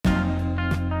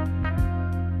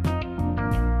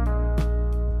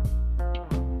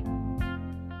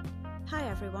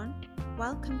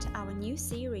welcome to our new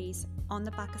series on the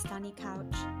Pakistani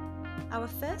Couch. Our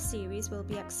first series will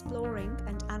be exploring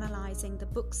and analysing the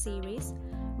book series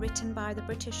written by the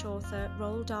British author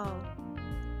Roald Dahl.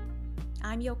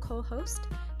 I'm your co-host,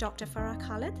 Dr. Farah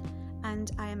Khalid,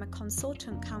 and I am a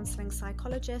consultant counselling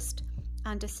psychologist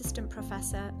and assistant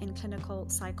professor in clinical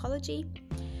psychology.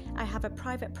 I have a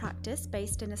private practice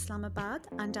based in Islamabad,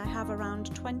 and I have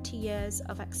around 20 years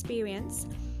of experience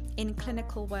in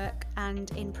clinical work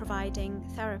and in providing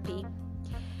therapy.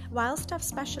 Whilst I've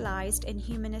specialised in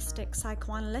humanistic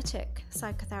psychoanalytic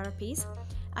psychotherapies,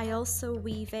 I also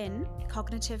weave in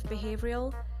cognitive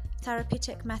behavioural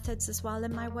therapeutic methods as well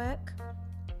in my work.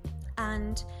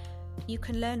 And you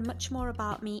can learn much more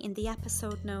about me in the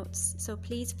episode notes, so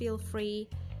please feel free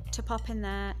to pop in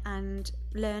there and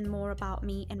learn more about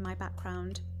me and my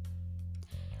background.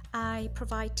 I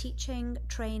provide teaching,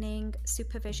 training,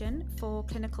 supervision for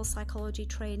clinical psychology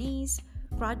trainees,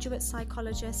 graduate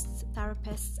psychologists,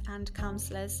 therapists, and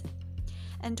counsellors.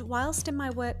 And whilst in my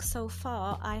work so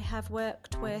far, I have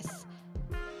worked with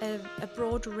a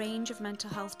broad range of mental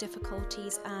health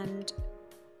difficulties and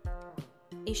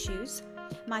issues.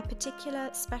 My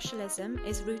particular specialism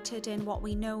is rooted in what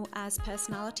we know as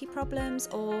personality problems,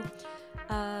 or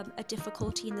a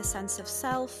difficulty in the sense of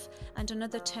self, and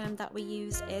another term that we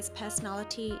use is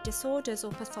personality disorders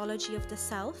or pathology of the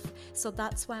self. So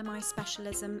that's where my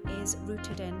specialism is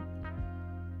rooted in.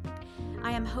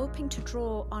 I am hoping to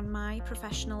draw on my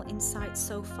professional insights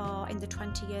so far in the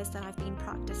 20 years that I've been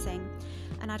practicing,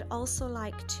 and I'd also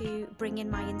like to bring in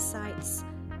my insights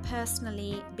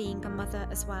personally, being a mother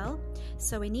as well.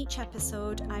 So in each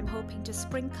episode, I'm hoping to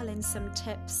sprinkle in some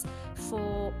tips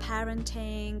for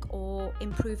parenting or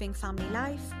improving family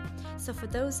life. So for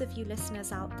those of you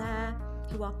listeners out there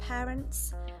who are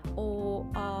parents or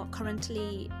are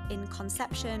currently in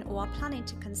conception or are planning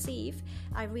to conceive,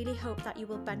 I really hope that you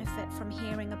will benefit from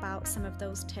hearing about some of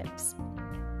those tips.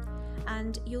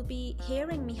 And you'll be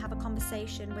hearing me have a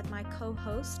conversation with my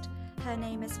co-host. Her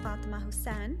name is Fatima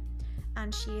Hussain,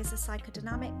 and she is a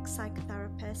psychodynamic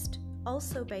psychotherapist,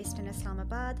 also based in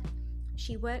Islamabad.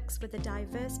 She works with a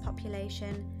diverse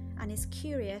population and is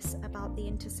curious about the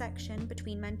intersection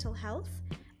between mental health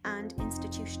and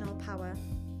institutional power.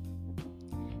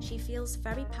 She feels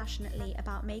very passionately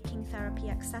about making therapy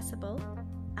accessible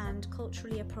and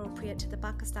culturally appropriate to the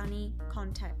Pakistani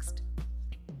context.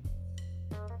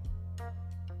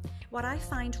 What I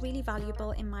find really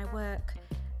valuable in my work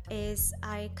is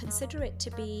I consider it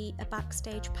to be a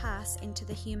backstage pass into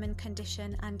the human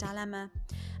condition and dilemma,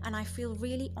 and I feel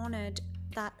really honoured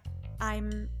that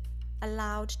I'm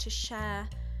allowed to share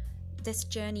this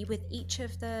journey with each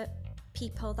of the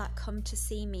people that come to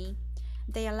see me.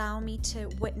 They allow me to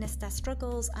witness their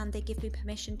struggles and they give me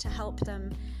permission to help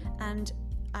them, and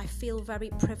I feel very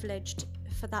privileged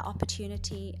for that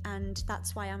opportunity, and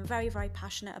that's why I'm very, very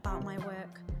passionate about my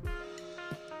work.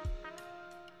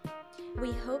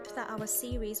 We hope that our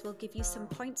series will give you some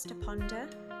points to ponder,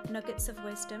 nuggets of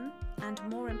wisdom, and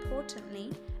more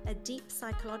importantly, a deep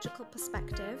psychological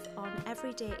perspective on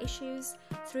everyday issues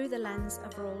through the lens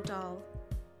of Roald Dahl.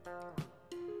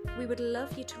 We would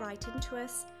love you to write into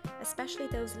us, especially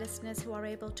those listeners who are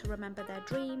able to remember their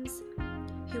dreams,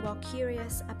 who are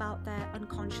curious about their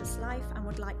unconscious life and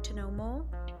would like to know more.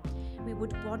 We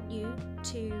would want you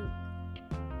to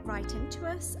write into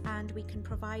us, and we can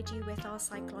provide you with our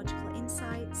psychological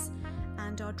insights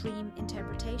and our dream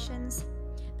interpretations.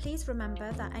 Please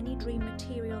remember that any dream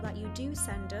material that you do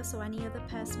send us, or any other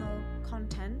personal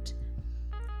content,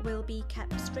 will be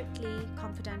kept strictly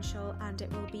confidential and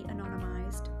it will be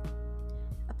anonymized.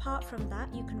 Apart from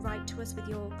that, you can write to us with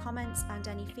your comments and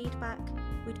any feedback.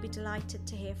 We'd be delighted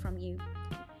to hear from you.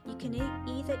 You can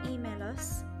either email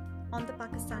us on the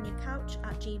Pakistani Couch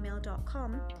at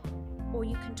gmail.com, or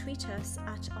you can tweet us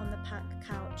at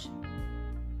onthepackcouch.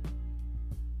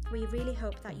 We really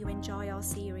hope that you enjoy our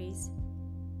series.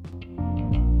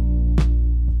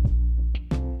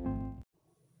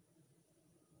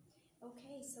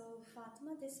 Okay, so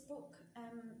Fatima, this book,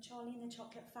 Charlie and the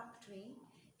Chocolate Factory,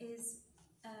 is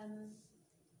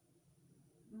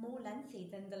more lengthy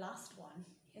than the last one.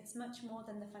 It's much more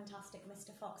than the Fantastic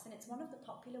Mr. Fox, and it's one of the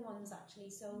popular ones actually,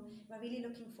 so we're really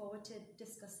looking forward to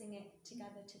discussing it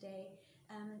together today.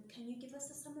 Can you give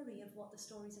us a summary of what the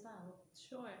story's about?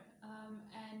 Sure,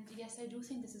 and yes, I do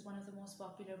think this is one of the most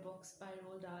popular books by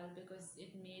Roald Dahl because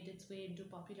it made its way into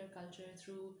popular culture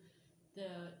through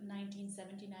the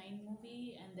 1979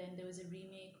 movie, and then there was a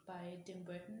remake by Tim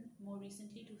Burton more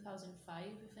recently, 2005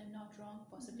 if I'm not wrong,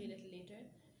 possibly a little later.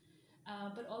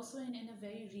 But also in a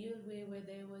very real way, where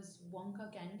there was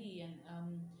Wonka candy,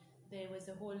 and there was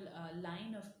a whole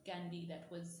line of candy that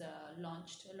was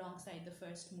launched alongside the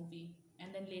first movie,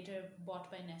 and then later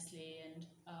bought by Nestle, and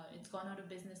it's gone out of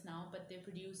business now. But they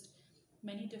produced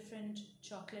many different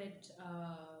chocolate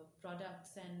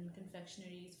products and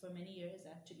confectionaries for many years,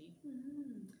 actually.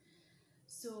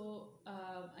 So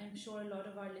I'm sure a lot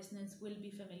of our listeners will be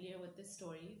familiar with this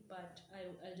story, but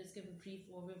I'll just give a brief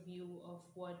overview of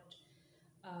what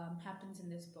happens in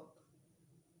this book.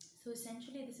 So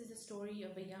essentially, this is a story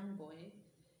of a young boy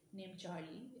named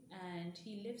Charlie, and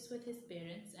he lives with his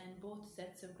parents and both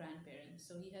sets of grandparents.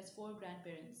 So he has four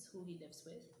grandparents who he lives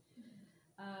with.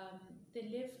 They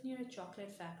live near a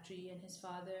chocolate factory, and his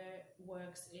father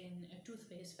works in a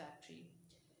toothpaste factory.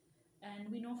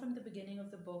 And we know from the beginning of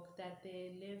the book that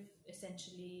they live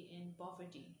essentially in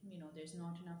poverty. There's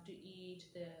not enough to eat,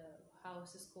 the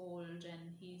house is cold,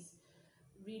 and he's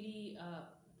really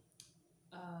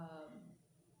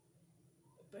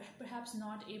perhaps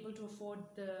not able to afford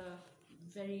the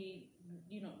very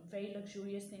very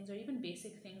luxurious things, or even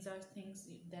basic things are things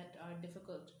that are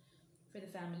difficult for the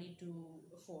family to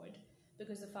afford,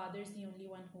 because the father is the only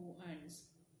one who earns.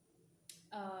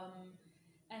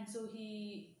 And so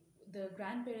the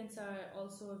grandparents are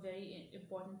also a very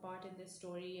important part in this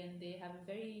story, and they have a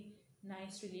very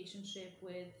nice relationship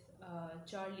with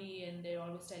Charlie, and they're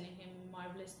always telling him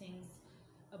marvelous things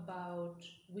about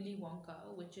Willy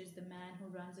Wonka, which is the man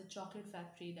who runs a chocolate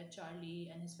factory that Charlie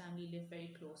and his family live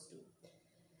very close to.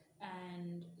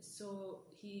 And so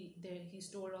he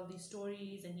stored all these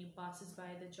stories, and he passes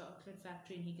by the chocolate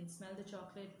factory and he can smell the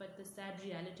chocolate, but the sad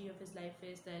reality of his life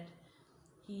is that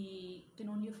he can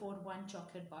only afford one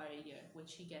chocolate bar a year,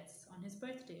 which he gets on his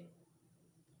birthday.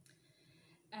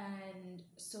 And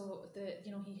so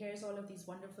he hears all of these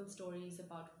wonderful stories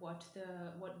about what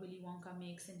Willy Wonka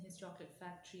makes in his chocolate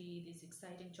factory, these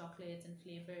exciting chocolates and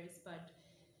flavors,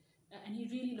 and he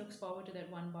really looks forward to that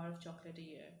one bar of chocolate a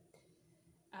year.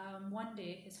 One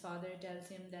day his father tells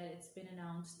him that it's been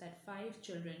announced that 5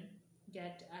 children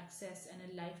get access and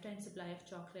a lifetime supply of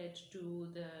chocolate to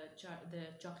the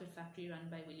chocolate factory run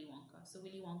by Willy Wonka. So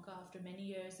Willy Wonka, after many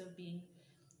years of being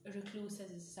a recluse,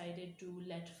 has decided to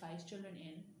let 5 children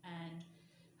in, and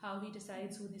how he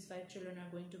decides who these 5 children are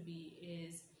going to be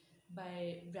is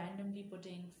by randomly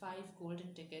putting 5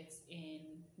 golden tickets in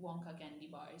Wonka candy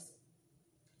bars.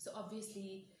 So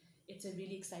obviously it's a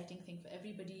really exciting thing for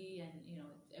everybody, and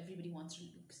everybody wants to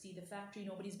see the factory.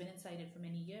 Nobody's been inside it for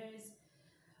many years.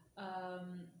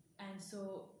 And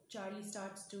so Charlie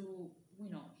starts to,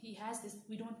 he has this,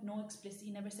 we don't know explicitly,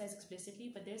 he never says explicitly,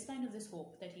 but there's kind of this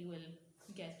hope that he will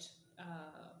get,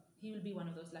 he will be one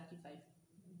of those lucky 5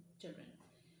 children.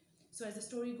 So as the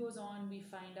story goes on, we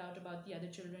find out about the other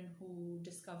children who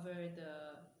discover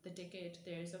the ticket.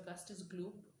 There's Augustus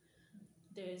Gloop,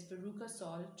 there's Veruca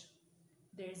Salt,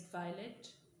 there's Violet,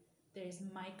 there's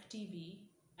Mike TV,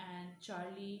 and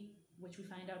Charlie, which we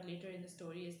find out later in the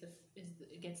story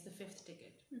gets the 5th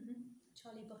ticket.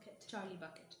 Charlie Bucket. Charlie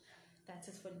Bucket, that's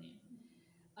his full name.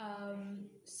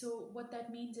 So what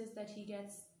that means is that he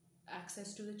gets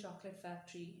access to the chocolate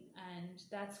factory, and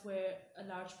that's where a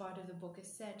large part of the book is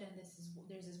set. And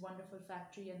there's this wonderful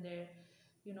factory, and they're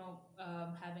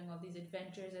having all these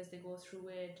adventures as they go through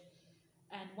it.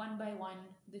 And one by one,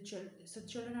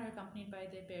 children are accompanied by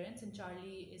their parents, and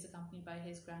Charlie is accompanied by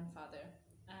his grandfather,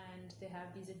 and they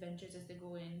have these adventures as they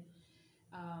go in.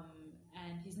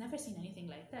 And he's never seen anything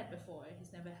like that before.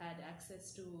 He's never had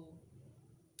access to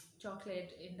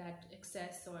chocolate in that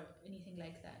excess or anything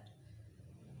like that.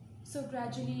 So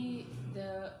gradually,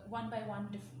 one by one,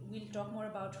 we'll talk more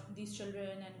about these children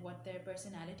and what their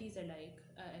personalities are like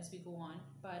as we go on.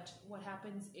 But what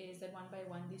happens is that one by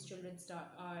one, these children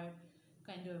are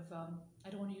kind of, I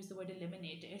don't want to use the word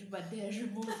eliminated, but they're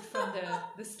removed from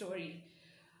the story.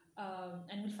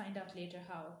 And we'll find out later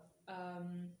how.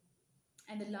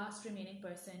 And the last remaining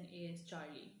person is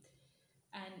Charlie.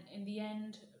 And in the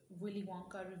end, Willy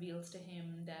Wonka reveals to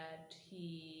him that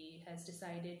he has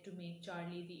decided to make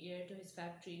Charlie the heir to his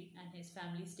factory, and his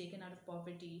family is taken out of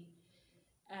poverty,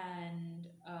 and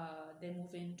they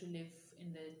move in to live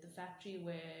in the factory,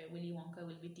 where Willy Wonka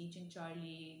will be teaching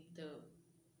Charlie the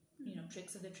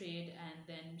tricks of the trade, and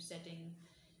then setting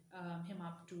him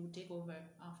up to take over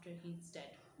after he's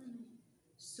dead.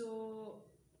 So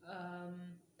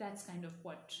that's kind of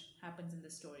what happens in the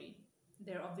story.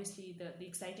 There obviously the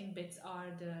exciting bits are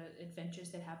the adventures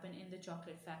that happen in the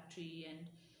chocolate factory, and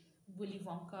Willy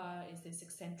Wonka is this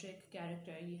eccentric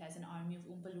character. He has an army of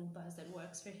Oompa Loompas that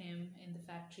works for him in the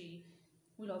factory.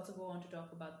 We'll also go on to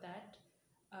talk about that,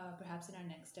 perhaps in our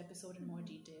next episode in more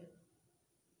detail.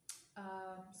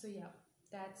 So yeah,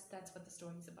 that's what the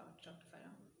story is about, Dr.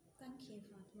 Farah. Thank you,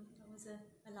 Fatima. That was an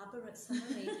elaborate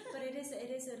summary, but it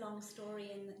is a long story,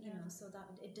 and you know, so that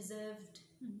it deserved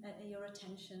your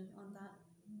attention on that.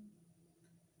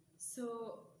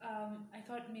 So I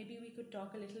thought maybe we could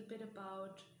talk a little bit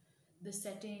about the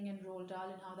setting and Roald Dahl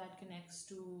and how that connects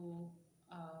to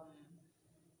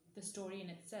the story in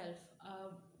itself.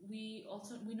 We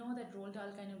know that Roald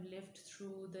Dahl kind of lived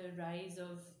through the rise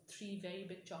of three very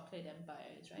big chocolate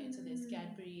empires, right? So there's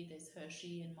Cadbury, there's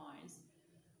Hershey, and Mars.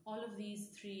 All of these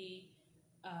three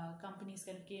companies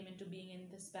kind of came into being in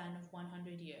the span of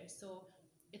 100 years. So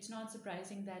it's not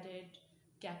surprising that it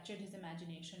captured his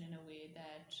imagination in a way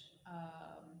that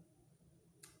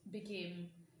became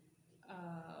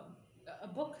a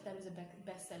book that was a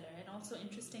bestseller. And also,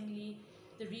 interestingly,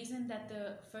 the reason that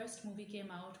the first movie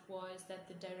came out was that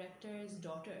the director's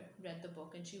daughter read the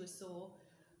book, and she was so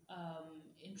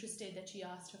interested that she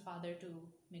asked her father to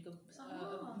make a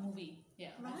movie.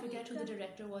 Yeah, right. I forget who the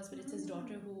director was, but it's his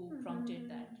daughter who prompted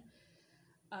that.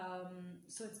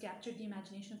 So it's captured the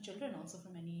imagination of children also for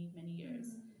many, many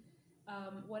years.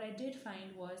 What I did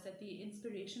find was that the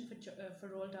inspiration for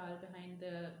Roald Dahl behind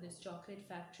this chocolate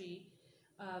factory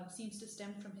seems to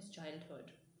stem from his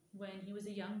childhood. When he was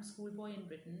a young schoolboy in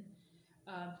Britain,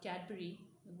 Cadbury,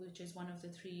 which is one of the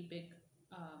three big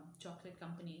chocolate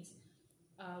companies,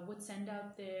 would send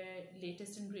out their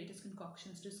latest and greatest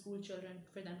concoctions to school children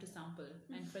for them to sample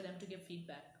and for them to give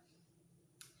feedback.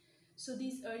 So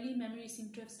these early memories seem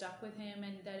to have stuck with him,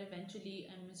 and that eventually,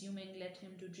 I'm assuming, led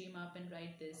him to dream up and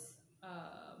write this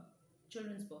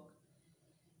children's book.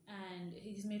 And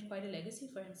he's made quite a legacy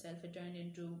for himself. It turned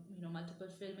into multiple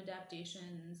film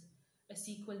adaptations, a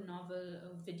sequel novel,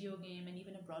 a video game, and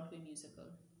even a Broadway musical.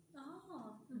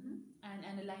 Oh.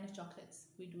 And a line of chocolates.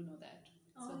 We do know that.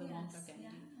 So the Wonka candy.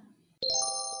 Yeah.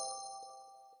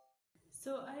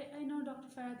 So I know, Dr.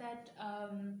 Farah, that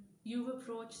you've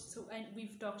approached, and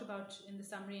we've talked about in the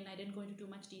summary, and I didn't go into too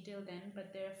much detail then,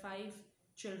 but there are 5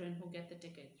 children who get the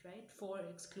ticket, right? 4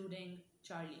 excluding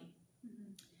Charlie.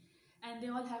 And they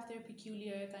all have their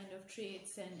peculiar kind of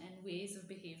traits and ways of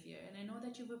behavior. And I know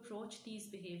that you've approached these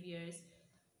behaviors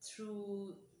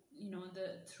through,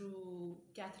 through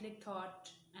Catholic thought,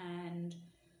 and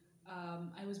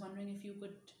I was wondering if you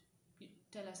could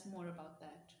tell us more about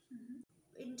that.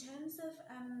 In terms of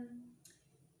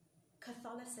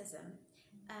Catholicism,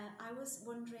 I was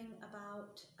wondering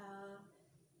about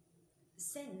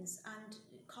sins and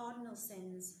cardinal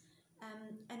sins.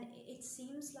 And it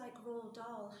seems like Roald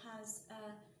Dahl has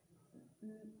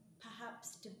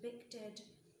perhaps depicted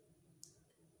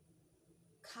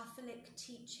Catholic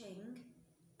teaching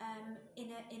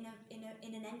in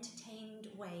an entertained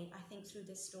way, I think, through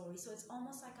this story. So it's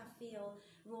almost like I feel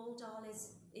Roald Dahl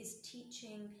is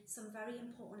teaching some very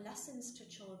important lessons to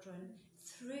children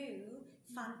through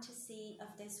fantasy of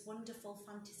this wonderful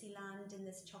fantasy land in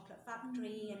this chocolate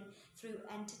factory, and through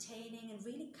entertaining and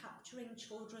really capturing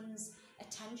children's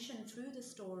attention through the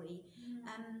story.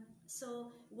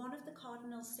 So one of the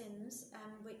cardinal sins,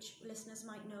 which listeners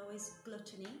might know, is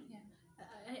gluttony. Yeah.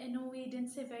 I know we didn't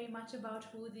say very much about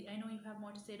I know you have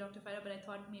more to say, Dr. Farah, but I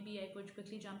thought maybe I could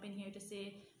quickly jump in here to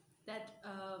say that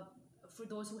for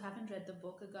those who haven't read the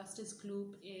book, Augustus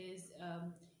Gloop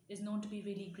is known to be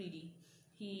really greedy.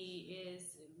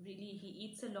 He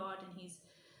eats a lot, and he's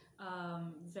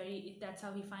that's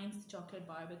how he finds the chocolate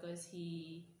bar, because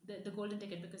the golden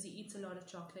ticket, because he eats a lot of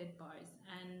chocolate bars.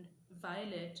 And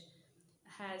Violet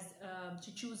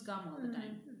she chews gum all the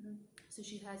time. So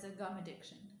she has a gum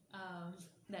addiction.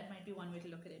 That might be one way to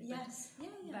look at it. Yes,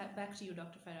 yeah. Back to you,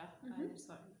 Dr. Farah.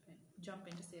 Sorry, jump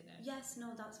in to say that. Yes,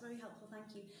 no, that's very helpful.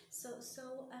 Thank you.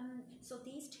 So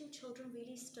these 2 children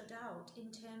really stood out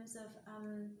in terms of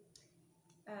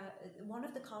one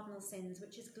of the cardinal sins,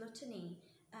 which is gluttony.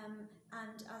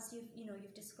 And as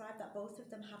you've described that both of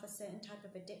them have a certain type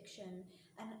of addiction,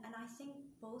 and I think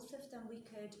both of them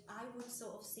I would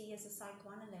sort of see as a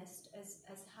psychoanalyst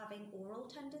as having oral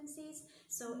tendencies.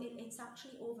 So it's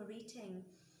actually overeating.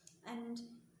 And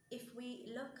if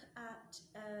we look at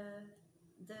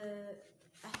the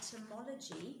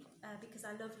etymology, because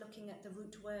I love looking at the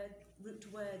root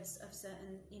words of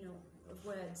certain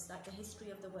words, like the history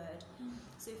of the word.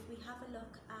 So if we have a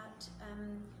look at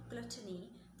gluttony,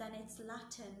 then it's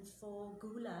Latin for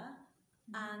gula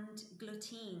and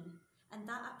glutine, and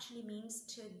that actually means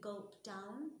to gulp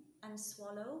down and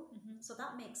swallow. So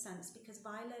that makes sense, because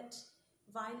Violet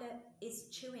is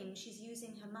chewing, she's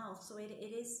using her mouth, so it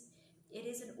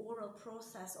is an oral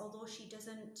process, although she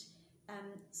doesn't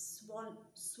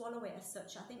swallow it as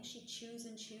such. I think she chews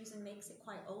and makes it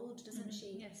quite old, doesn't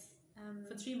she? Yes.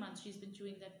 For 3 months, she's been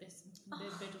chewing that bit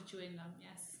of chewing gum,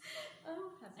 yes.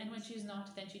 Oh, heavens. And when she's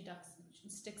not, then she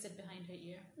sticks it behind her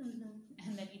ear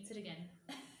and then eats it again.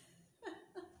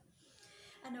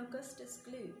 And Augustus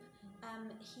Gloop,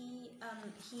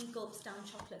 he gulps down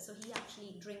chocolate, so he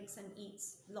actually drinks and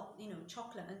eats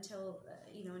chocolate until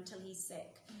he's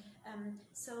sick.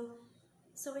 So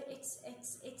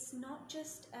it's not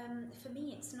just for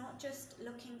me. It's not just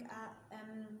looking at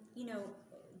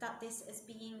that this as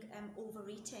being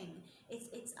overeating.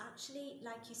 It's actually,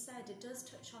 like you said, it does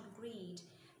touch on greed.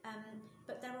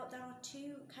 But there are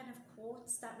two kind of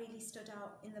quotes that really stood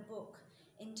out in the book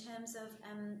in terms of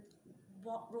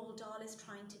what Roald Dahl is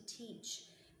trying to teach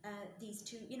these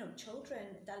two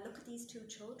children. That look at these two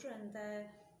children,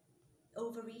 they're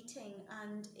overeating,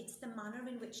 and it's the manner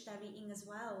in which they're eating as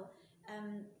well.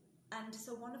 And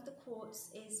so one of the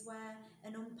quotes is where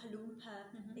an Oompa Loompa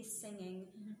is singing,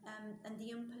 and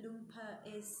the Oompa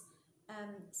Loompa is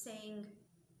saying,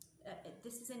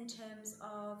 this is in terms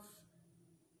of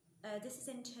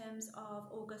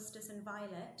Augustus and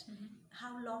Violet.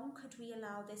 How long could we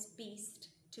allow this beast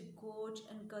to gorge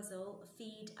and guzzle,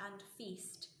 feed and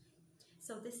feast?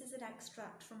 So this is an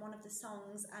extract from one of the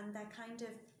songs, and they're kind of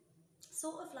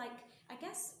sort of like, I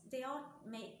guess they are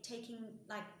taking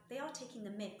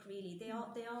the mick, really. They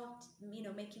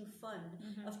are making fun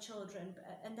of children,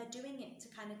 and they're doing it to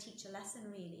kind of teach a lesson,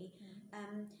 really.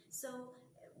 So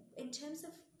in terms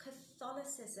of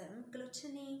Catholicism,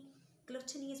 gluttony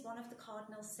is one of the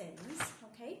cardinal sins.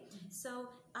 Okay, so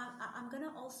I'm going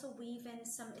to also weave in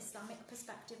some Islamic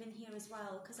perspective in here as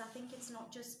well, because I think it's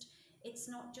not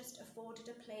just afforded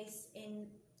a place in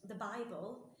the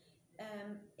Bible,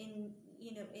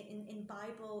 in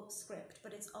Bible script,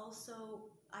 but it's also,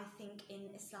 I think, in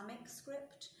Islamic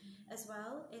script as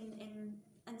well.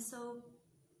 And so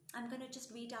I'm going to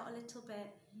just read out a little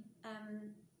bit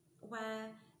where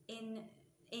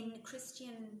in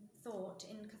Christian thought,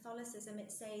 in Catholicism,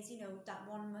 it says, that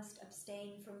one must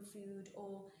abstain from food,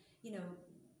 or,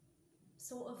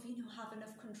 sort of, have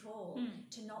enough control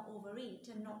to not overeat,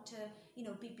 and not to,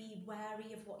 be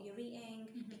wary of what you're eating,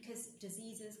 because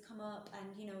diseases come up, and,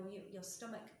 your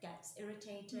stomach gets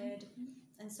irritated,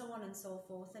 and so on and so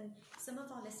forth. And some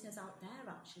of our listeners out there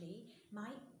actually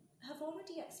might have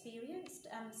already experienced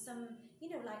some,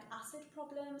 like acid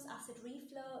problems, acid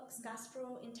reflux,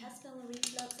 gastrointestinal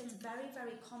reflux. It's very,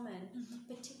 very common,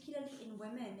 particularly in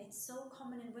women. It's so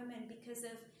common in women because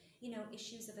of,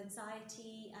 issues of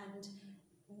anxiety. And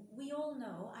we all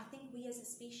know, I think we as a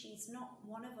species, not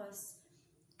one of us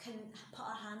can put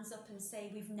our hands up and say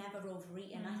we've never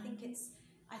overeaten.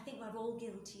 I think we're all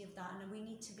guilty of that, and we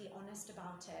need to be honest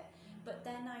about it. But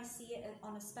then I see it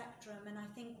on a spectrum, and I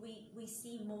think we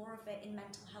see more of it in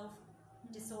mental health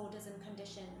disorders and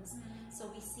conditions.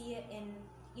 So we see it in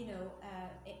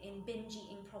binge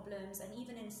eating problems, and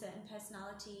even in certain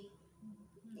personality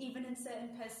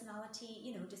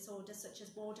disorders such as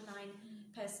borderline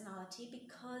personality,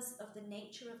 because of the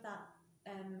nature of that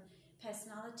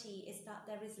personality, is that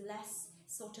there is less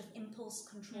sort of impulse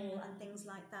control and things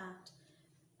like that.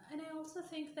 And I also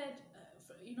think that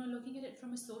looking at it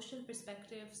from a social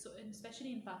perspective, so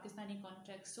especially in Pakistani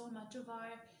context, so much of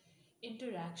our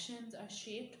interactions are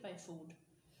shaped by food,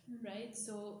 right?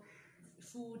 So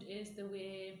food is the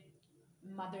way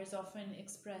mothers often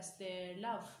express their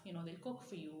love. They'll cook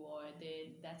for you, or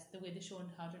that's the way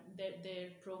they're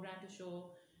programmed to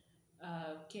show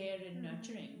care and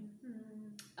nurturing.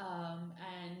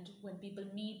 And when people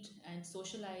meet and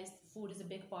socialize, food is a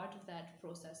big part of that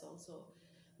process also.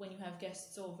 When you have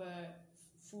guests over,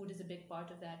 food is a big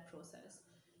part of that process.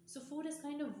 So food is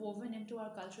kind of woven into our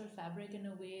cultural fabric in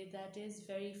a way that is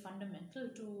very fundamental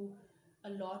to a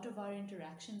lot of our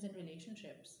interactions and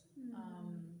relationships.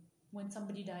 When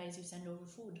somebody dies, you send over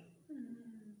food.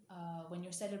 When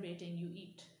you're celebrating, you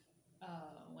eat.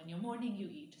 When you're mourning, you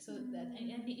eat. So that,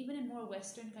 and even in more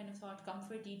Western kind of thought,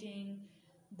 comfort eating,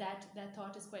 that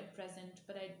thought is quite present.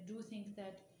 But I do think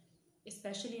that,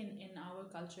 especially in our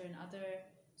culture and other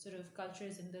sort of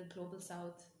cultures in the global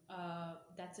South,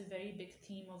 that's a very big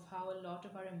theme of how a lot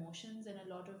of our emotions and a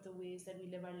lot of the ways that we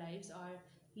live our lives are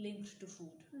linked to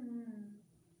food.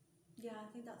 Yeah, I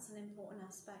think that's an important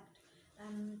aspect.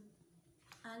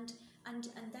 And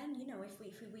then, if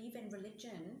we weave in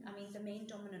religion, I mean, the main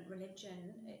dominant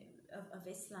religion of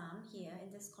Islam here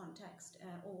in this context,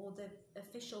 or the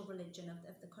official religion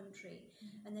of the country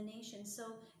and the nation.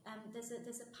 So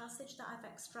there's a passage that I've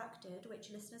extracted, which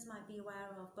listeners might be aware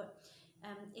of, but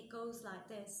it goes like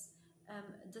this: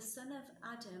 the son of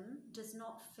Adam does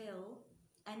not fill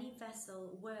any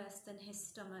vessel worse than his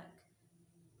stomach.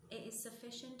 it is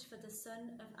sufficient for the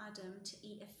son of Adam to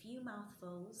eat a few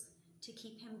mouthfuls to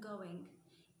keep him going.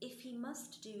 If he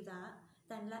must do that,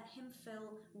 then let him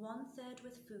fill 1/3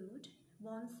 with food,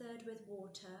 1/3 with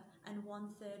water, and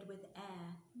 1/3 with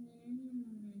air.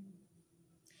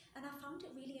 And I found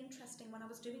it really interesting when I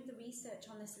was doing the research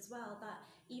on this as well, that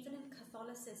even in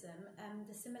Catholicism,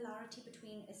 the similarity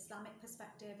between Islamic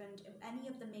perspective and any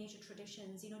of the major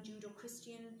traditions,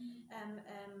 Judeo-Christian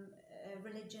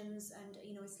religions and,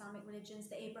 Islamic religions,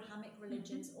 the Abrahamic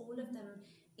religions, all of them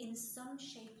in some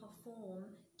shape or form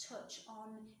touch on,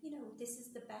 this is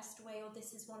the best way, or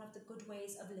this is one of the good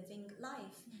ways of living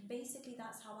life. Basically,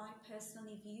 that's how I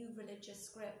personally view religious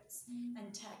scripts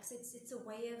and texts. It's a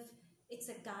way of, it's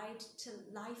a guide to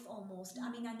life almost. I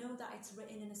mean, I know that it's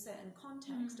written in a certain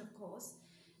context, of course,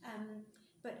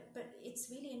 but it's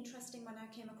really interesting when I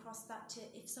came across that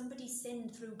if somebody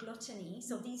sinned through gluttony,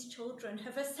 so these children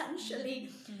have essentially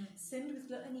sinned with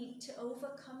gluttony, to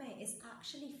overcome it is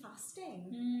actually fasting.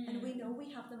 And we know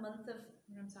we have the month of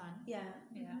Ramzan. Yeah.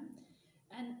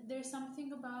 And there's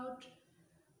something about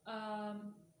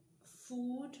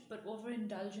food, but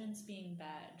overindulgence being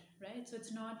bad, right? So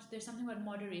it's not, there's something about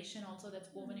moderation also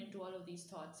that's woven into all of these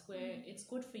thoughts, where it's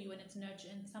good for you and it's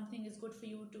nurturing, something is good for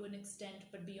you to an extent,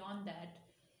 but beyond that,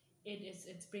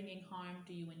 it's bringing harm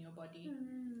to you and your body.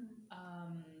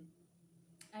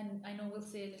 And I know we'll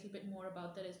say a little bit more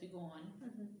about that as we go on,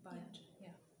 but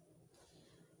yeah.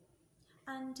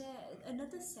 And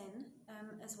another sin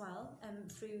as well,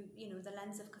 through the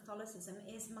lens of Catholicism,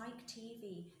 is Mike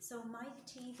TV. So Mike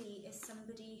TV is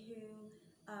somebody who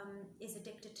is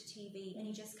addicted to TV, and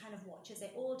he just kind of watches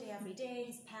it all day, every day.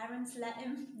 His parents let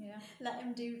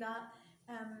him do that.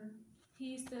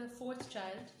 He's the fourth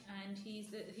child, and he's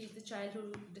the child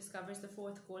who discovers the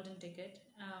fourth golden ticket,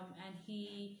 and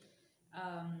he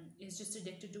is just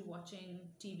addicted to watching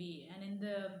TV. And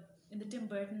in the Tim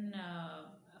Burton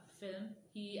film,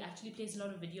 he actually plays a lot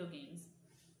of video games.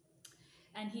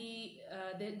 And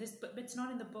this bit's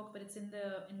not in the book, but it's in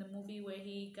the movie, where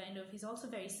he's also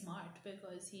very smart,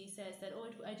 because he says that,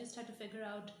 I just had to figure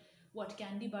out what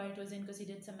candy bar it was in, because he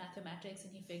did some mathematics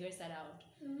and he figures that out.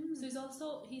 So he's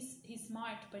also he's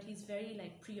smart, but he's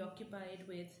very preoccupied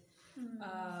with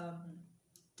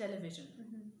television.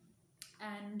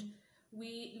 And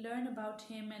we learn about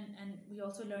him, and we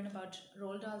also learn about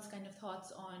Roald Dahl's kind of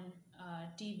thoughts on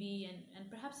TV, and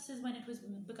perhaps this is when it was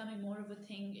becoming more of a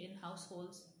thing in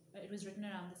households. It was written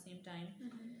around the same time.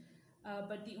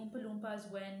 But the Oompa Loompas,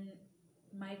 when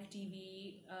Mike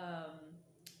TV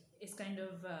is kind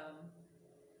of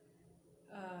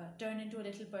turned into a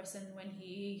little person when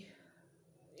he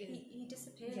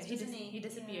disappears. He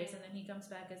disappears, and then he comes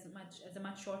back as a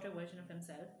much shorter version of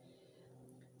himself.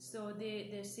 So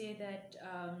they say that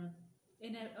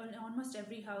in almost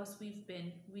every house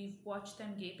we've watched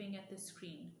them gaping at the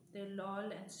screen. They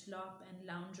loll and slop and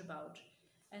lounge about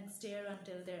and stare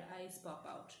until their eyes pop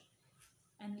out.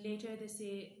 And later they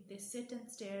say they sit and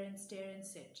stare and stare and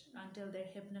sit until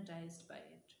they're hypnotized by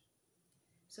it.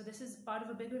 So this is part of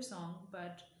a bigger song,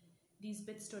 but these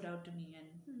bits stood out to me, and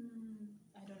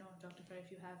I don't know, Dr. Farah, if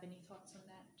you have any thoughts on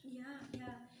that.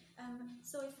 Yeah.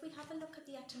 So if we have a look at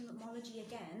the etymology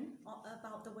again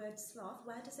about the word sloth,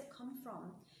 where does it come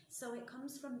from? So it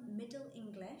comes from Middle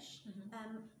English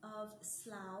of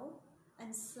slough,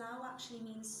 and slough actually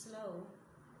means slow.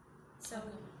 So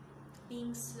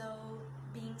being slow,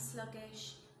 being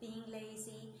sluggish, being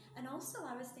lazy. And also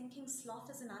I was thinking sloth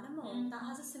as an animal. That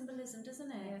has a symbolism,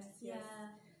 doesn't it? Yes. Yeah.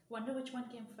 Wonder which one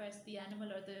came first, the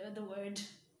animal or the word?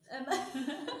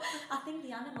 I think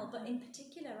the animal, but in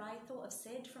particular I thought of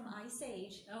Sid from Ice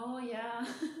Age. Oh yeah.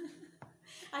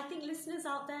 I think listeners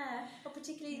out there, or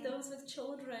particularly those with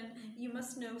children, you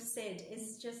must know Sid.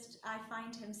 Is just, I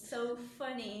find him so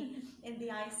funny in the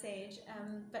Ice Age.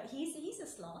 But he's a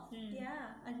sloth,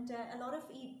 and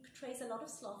he portrays a lot of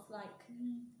sloth-like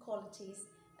qualities.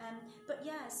 But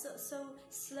yeah, so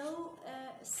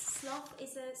sloth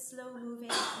is a slow-moving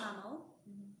mammal.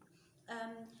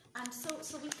 And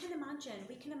so we can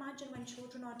imagine when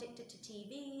children are addicted to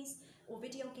TVs or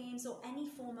video games or any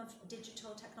form of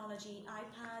digital technology,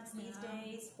 iPads these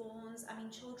days, phones. I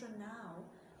mean, children now,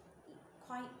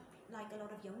 quite like a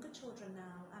lot of younger children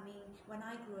now. I mean, when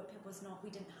I grew up, we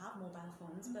didn't have mobile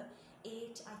phones, but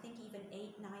I think even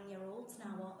 8, 9-year-olds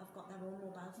now have got their own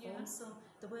mobile phones. So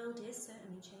the world is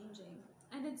certainly changing.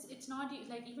 And it's not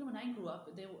even when I grew up,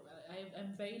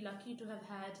 I'm very lucky to have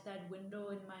had that window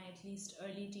in my at least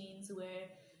early teens where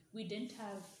we didn't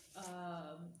have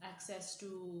access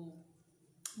to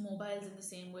mobiles in the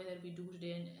same way that we do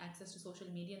today, and access to social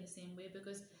media in the same way,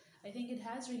 because I think it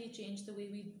has really changed the way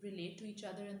we relate to each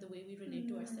other and the way we relate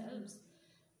to ourselves.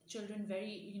 Children,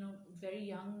 very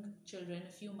young children,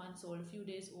 a few months old, a few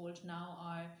days old, now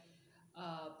are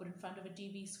put in front of a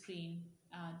TV screen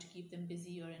to keep them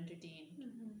busy or entertained.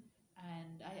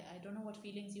 And I don't know what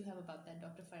feelings you have about that,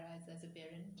 Dr. Faraz, as a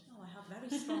parent. Oh, I have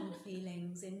very strong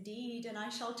feelings indeed, and I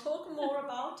shall talk more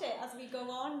about it as we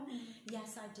go on.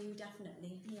 Yes, I do,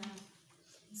 definitely. Yeah.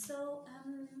 So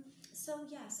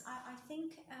yes, I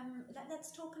think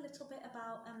let's talk a little bit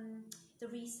about the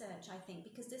research. I think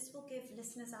because this will give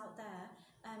listeners out there,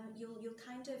 you'll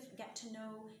kind of get to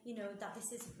know, that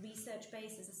this is research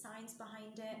based. There's a science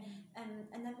behind it,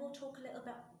 and then we'll talk a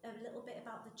little bit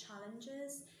about the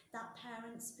challenges that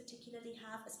parents particularly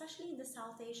have, especially in the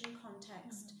South Asian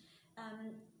context,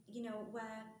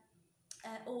 where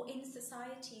or in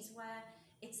societies where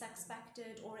it's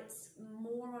expected or it's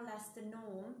more or less the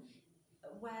norm,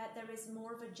 where there is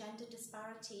more of a gender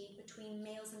disparity between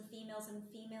males and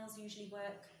females usually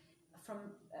work from,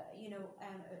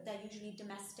 they're usually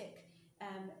domestic,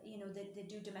 they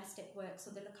do domestic work,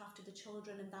 so they look after the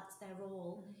children and that's their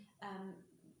role.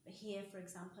 Here, for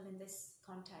example, in this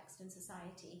context in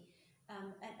society.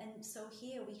 And so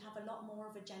here we have a lot more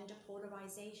of a gender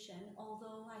polarization,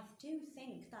 although I do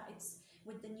think that it's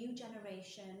with the new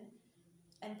generation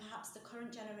and perhaps the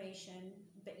current generation,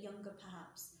 a bit younger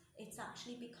perhaps, it's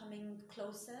actually becoming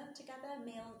closer together.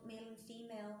 Male and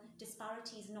female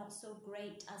disparity is not so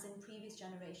great as in previous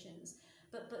generations,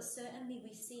 but certainly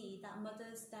we see that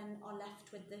mothers then are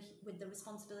left with the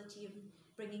responsibility of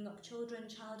bringing up children,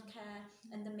 childcare,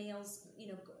 and the males,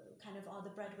 kind of are the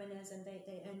breadwinners and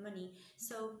they earn money.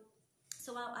 So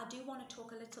I do want to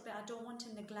talk a little bit. I don't want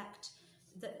to neglect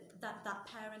that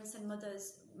parents and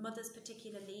mothers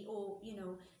particularly, or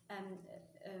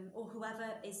or whoever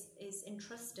is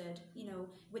entrusted,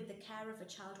 with the care of a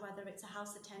child, whether it's a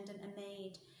house attendant, a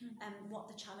maid, what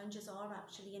the challenges are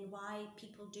actually, and why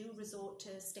people do resort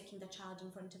to sticking the child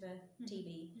in front of a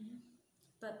TV.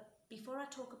 But before I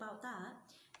talk about that,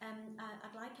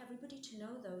 I'd like everybody to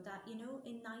know though that, in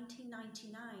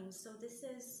 1999, so this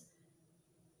is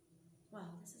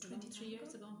 23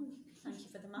 years ago. Thank you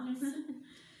for the maths.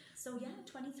 So yeah,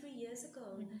 23 years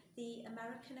ago, the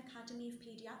American Academy of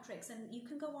Pediatrics, and you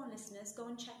can go on, listeners, go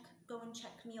and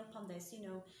check me up on this,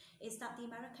 is that the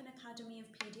American Academy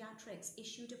of Pediatrics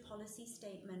issued a policy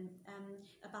statement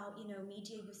about,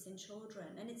 media use in children,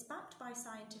 and it's backed by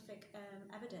scientific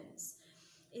evidence,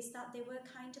 is that they were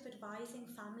kind of advising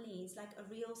families, like a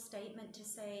real statement to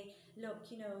say, look,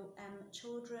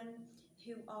 children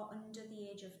who are under the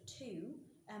age of 2,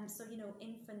 so,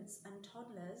 infants and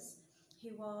toddlers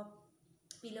who are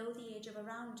below the age of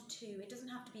around 2, it doesn't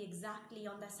have to be exactly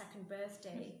on their second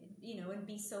birthday, and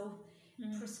be so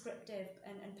prescriptive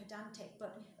and pedantic,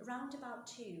 but around about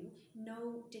 2,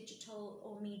 no digital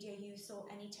or media use or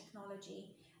any technology.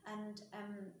 And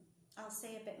I'll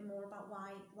say a bit more about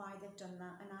why they've done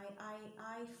that, and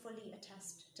I fully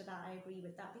attest to that. I agree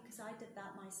with that because I did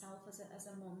that myself as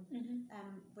a mum,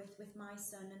 with my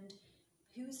son, and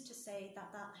who's to say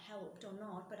that helped or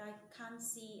not, but I can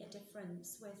see a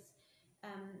difference with,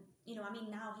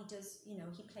 now he does,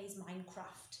 he plays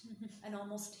Minecraft and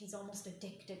he's almost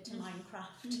addicted to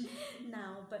Minecraft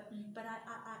now, but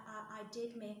I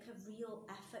did make a real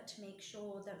effort to make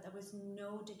sure that there was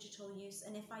no digital use,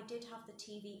 and if I did have the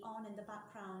TV on in the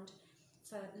background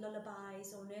for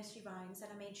lullabies or nursery rhymes, that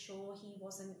I made sure he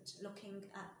wasn't looking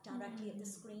directly at the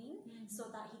screen, so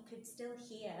that he could still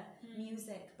hear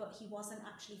music, but he wasn't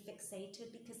actually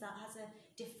fixated, because that has a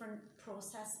different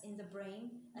process in the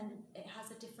brain, and it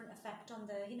has a different effect on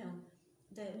the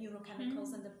the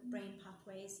neurochemicals and the brain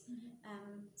pathways.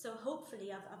 So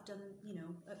hopefully I've done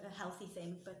a healthy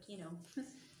thing, but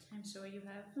I'm sure you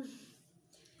have.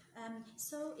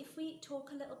 So if we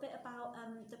talk a little bit about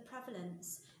the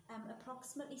prevalence,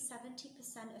 approximately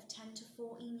 70% of 10 to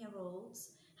 14-year-olds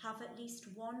have at least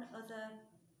one other,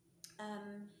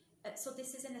 so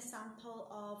this is in a sample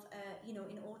of, in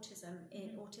autism,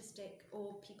 in autistic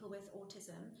or people with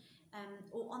autism,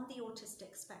 or on the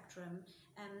autistic spectrum,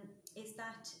 is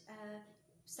that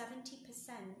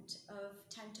 70% of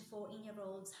 10 to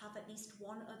 14-year-olds have at least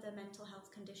one other mental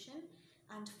health condition,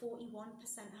 and 41%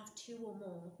 have 2 or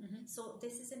more. So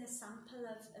this is in a sample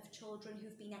of children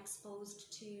who've been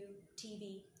exposed to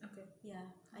TV,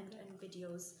 and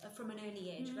videos from an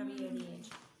early age, very early age.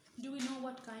 Do we know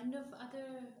what kind of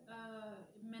other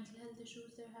mental health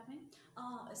issues they're having?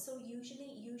 So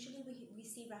usually we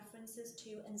see references to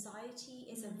anxiety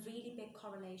is a really big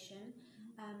correlation,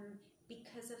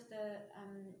 because of the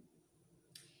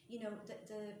you know,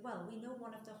 well, we know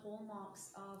one of the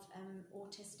hallmarks of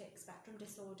autistic spectrum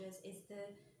disorders is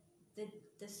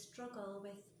the struggle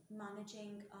with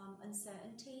managing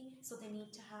uncertainty. So they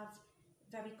need to have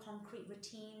very concrete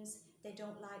routines. They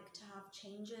don't like to have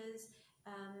changes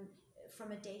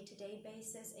from a day-to-day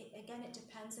basis. Again, it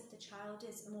depends if the child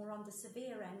is more on the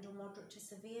severe end or moderate to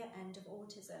severe end of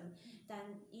autism.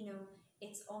 Then, you know,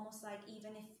 it's almost like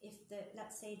even if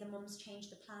let's say the mum's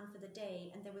changed the plan for the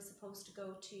day and they were supposed to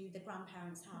go to the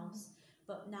grandparents' house,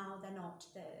 but now they're not,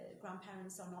 the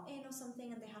grandparents are not in or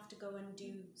something, and they have to go and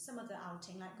do some other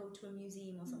outing, like go to a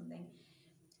museum or something.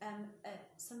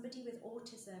 Somebody with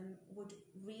autism would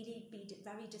really be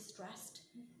very distressed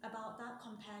about that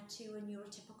compared to a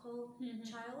neurotypical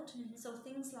child. So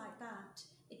things like that,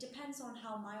 it depends on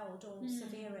how mild or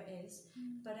severe it is.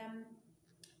 But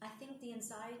I think the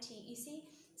anxiety, you see,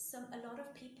 a lot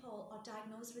of people are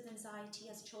diagnosed with anxiety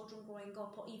as children growing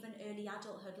up, or even early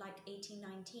adulthood, like 18,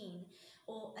 19,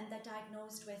 and they're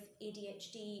diagnosed with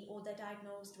ADHD, or they're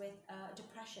diagnosed with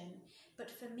depression. But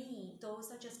for me,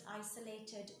 those are just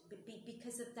isolated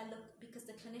because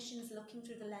the clinician's looking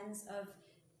through the lens of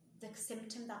the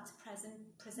symptom that's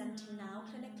presenting now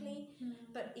clinically.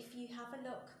 But if you have a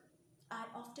look,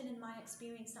 often in my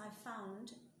experience, I've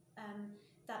found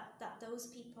that those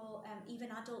people, even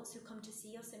adults who come to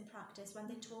see us in practice, when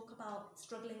they talk about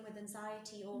struggling with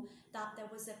anxiety, or that there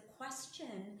was a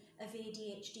question of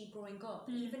ADHD growing up,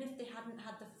 even if they hadn't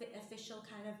had the official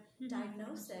kind of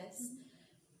diagnosis,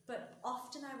 but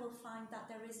often I will find that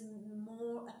there is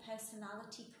more a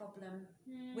personality problem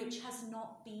which has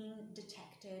not been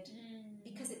detected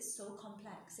because it's so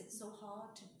complex, it's so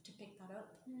hard to pick that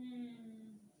up.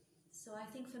 So I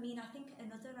think for me, and I think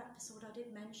another episode I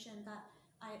did mention that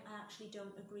I actually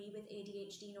don't agree with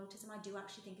ADHD and autism. I do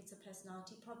actually think it's a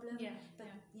personality problem.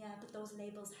 But those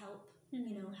labels help,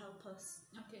 help us.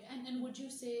 Okay, and would you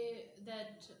say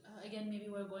that, again, maybe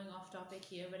we're going off topic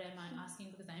here, but I'm asking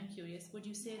because I'm curious, would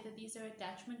you say that these are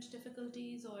attachment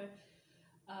difficulties, or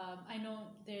I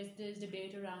know there's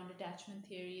debate around attachment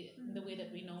theory, the way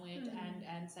that we know it,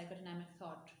 and psychodynamic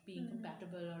thought being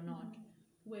compatible or not.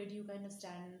 Where do you kind of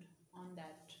stand on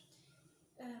that?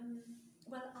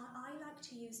 Well, I like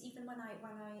to use, even when I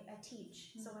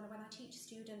teach, so when I teach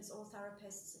students or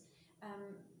therapists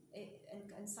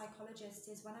and psychologists,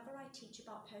 is whenever I teach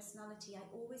about personality, I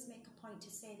always make a point to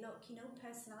say, look,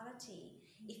 personality,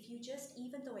 if you just,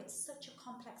 even though it's such a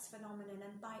complex phenomenon,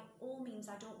 and by all means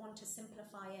I don't want to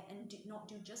simplify it and not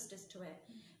do justice to it,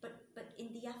 but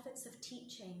in the efforts of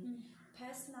teaching,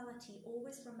 personality,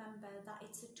 always remember that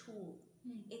it's a tool.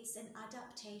 It's an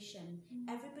adaptation.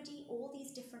 Everybody, all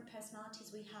these different personalities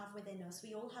we have within us,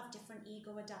 we all have different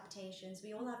ego adaptations,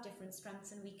 we all have different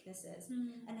strengths and weaknesses,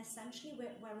 and essentially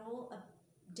we're all a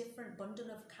different bundle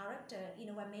of character.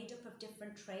 We're made up of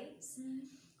different traits,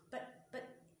 but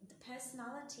the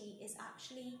personality is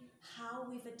actually how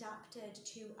we've adapted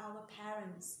to our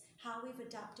parents, how we've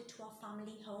adapted to our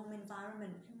family home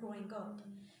environment growing up.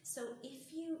 So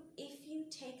if you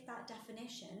take that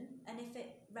definition, and if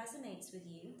it resonates with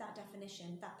you, that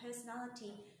definition, that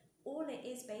personality, all it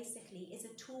is basically is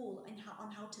a tool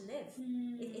on how to live.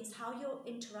 It's how you're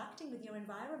interacting with your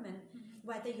environment,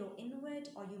 whether you're inward,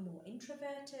 are you more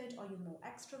introverted, are you more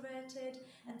extroverted,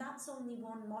 and that's only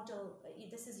one model.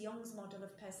 This is Jung's model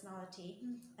of personality,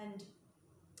 and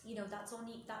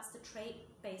that's the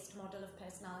trait-based model of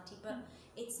personality, but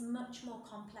it's much more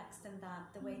complex than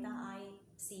that, the way that I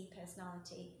see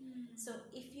personality. So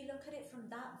if you look at it from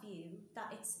that view,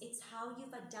 that it's how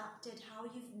you've adapted, how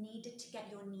you've needed to get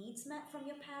your needs met from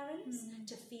your parents,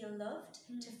 to feel loved,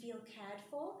 to feel cared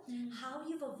for, how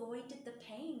you've avoided the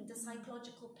pain, the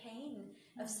psychological pain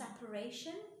of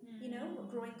separation,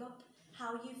 growing up,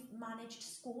 how you've managed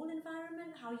school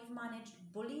environment, how you've managed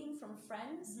bullying from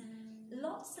friends,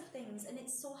 lots of things, and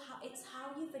it's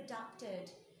how you've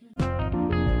adapted.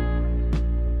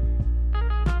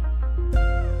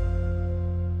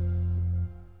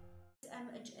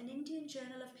 An Indian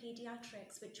Journal of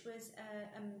Pediatrics, which was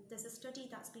there's a study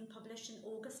that's been published in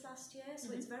August last year,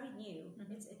 so it's very new.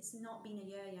 It's not been a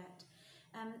year yet,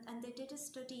 and they did a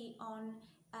study on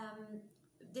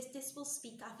this will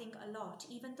speak, I think, a lot.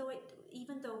 Even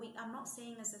though I'm not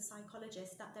saying as a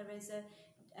psychologist that there is a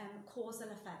causal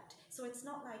effect. So it's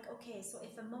not like, okay, so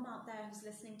if a mum out there who's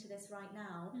listening to this right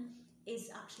now is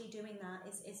actually doing that,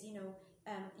 is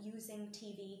using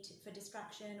TV for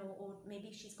distraction, or maybe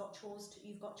you've got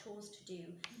chores to do,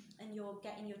 and you're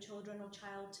getting your children or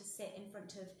child to sit in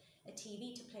front of a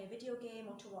TV to play a video game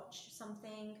or to watch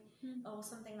something or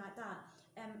something like that.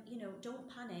 Don't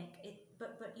panic.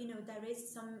 but you know, there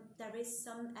is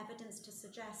some evidence to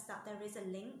suggest that there is a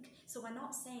link. So we're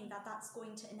not saying that that's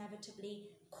going to inevitably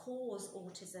cause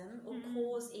autism or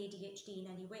cause ADHD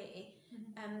in any way.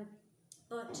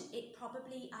 But it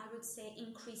probably, I would say,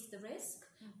 increase the risk,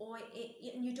 or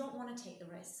and you don't want to take the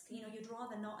risk. You know, you'd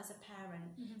rather not as a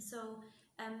parent.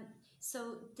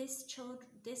 So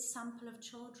this sample of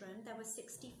children, there were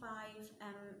 65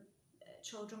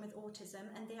 children with autism,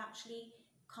 and they actually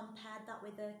compared that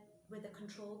with a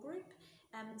control group.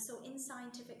 So in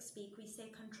scientific speak, we say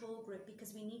control group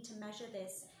because we need to measure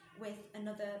this with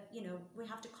another, you know, we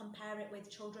have to compare it with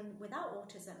children without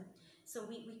autism. So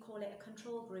we call it a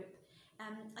control group.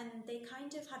 And they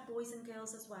kind of had boys and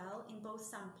girls as well in both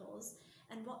samples.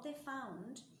 And what they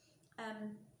found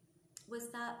was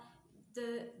that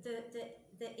the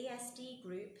ASD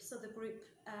group, so the group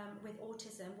with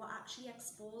autism, were actually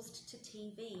exposed to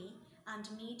TV and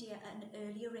media at an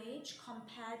earlier age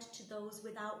compared to those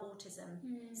without autism.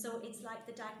 So it's like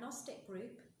the diagnostic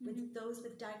group, with those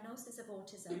with diagnosis of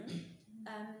autism,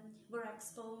 were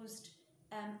exposed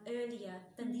earlier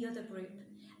than the other group.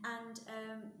 And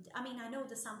I mean, I know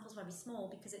the sample's very small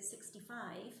because it's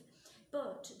 65,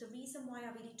 but the reason why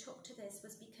I really took to this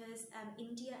was because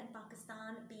India and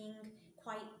Pakistan being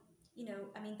quite, you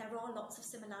know, I mean, there are lots of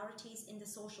similarities in the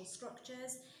social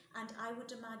structures, and I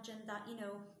would imagine that, you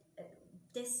know,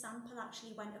 this sample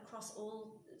actually went across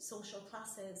all social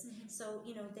classes. So,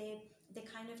 you know, they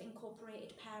kind of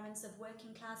incorporated parents of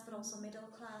working class but also middle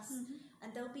class,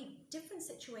 and there'll be different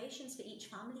situations for each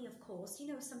family, of course. You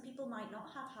know, some people might not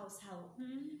have house help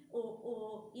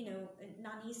or you know,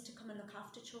 nannies to come and look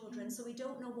after children, so we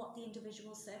don't know what the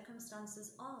individual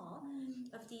circumstances are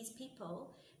of these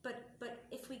people, but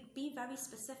if we be very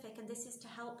specific, and this is to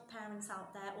help parents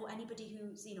out there or anybody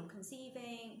who's, you know,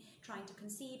 conceiving, trying to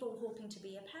conceive or hoping to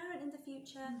be a parent in the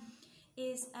future,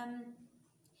 is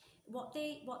what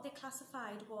they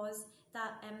classified was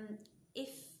that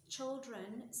if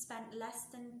children spent less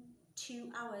than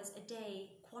 2 hours a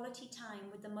day quality time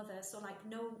with the mother, so like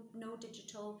no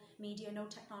digital media, no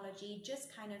technology,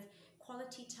 just kind of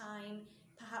quality time,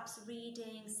 perhaps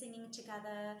reading, singing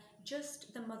together,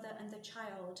 just the mother and the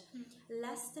child,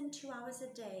 less than 2 hours a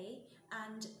day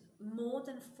and more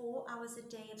than 4 hours a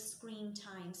day of screen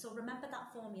time. So remember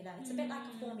that formula. It's a bit like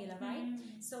a formula, right?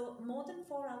 So more than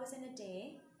 4 hours in a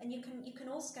day, and you can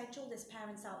all schedule this,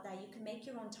 parents out there. You can make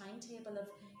your own timetable of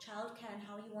childcare and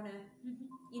how you want to,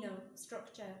 you know,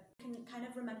 structure. You can kind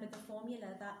of remember the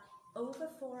formula that over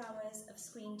 4 hours of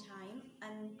screen time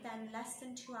and then less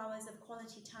than 2 hours of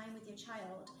quality time with your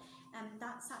child,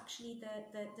 that's actually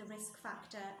the risk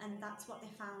factor, and that's what they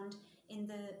found in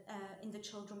the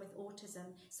children with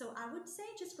autism. So I would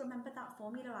say just remember that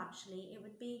formula. Actually, it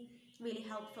would be really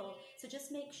helpful. So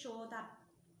just make sure that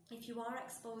if you are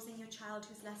exposing your child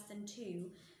who's less than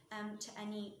 2 to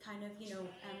any kind of, you know,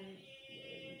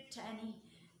 to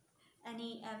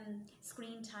any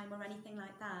screen time or anything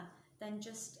like that, then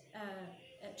just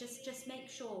make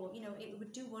sure, you know, it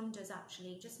would do wonders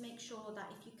actually. Just make sure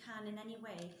that if you can in any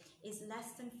way is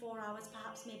less than 4 hours,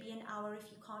 perhaps maybe an hour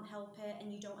if you can't help it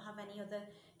and you don't have any other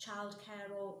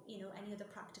childcare or, you know, any other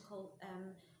practical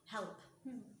help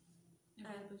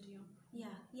available to you.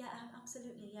 Yeah,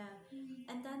 absolutely, yeah.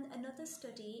 And then another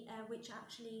study which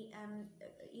actually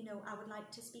you know, I would like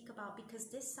to speak about, because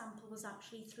this sample was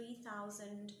actually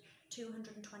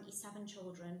 3,227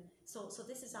 children. So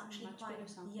this is actually much quite bigger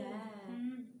sample.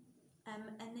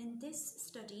 And in this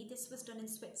study, this was done in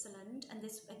Switzerland, and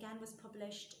this again was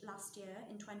published last year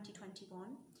in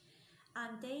 2021,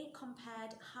 and they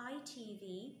compared high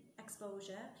TV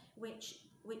exposure, which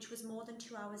was more than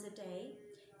 2 hours a day,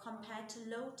 compared to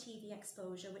low TV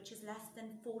exposure, which is less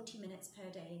than 40 minutes per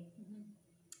day.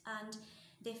 And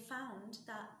they found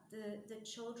that the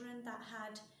children that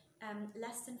had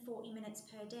less than 40 minutes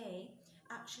per day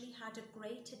actually had a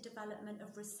greater development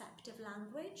of receptive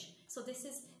language. So this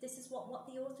is what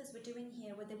the authors were doing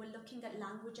here, where they were looking at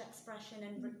language expression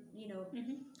and you know,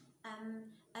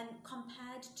 and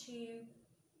compared to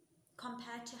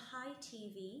high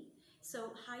TV.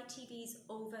 So high TV is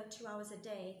over 2 hours a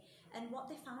day. And what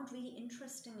they found really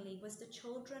interestingly was the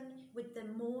children with the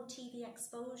more TV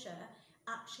exposure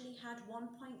actually had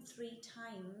 1.3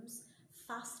 times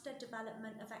faster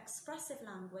development of expressive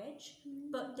language,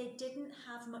 but they didn't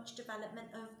have much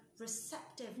development of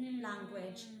receptive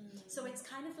language. So it's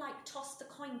kind of like toss the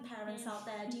coin, parents out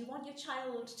there. Do you want your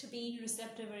child to be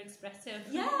receptive or expressive?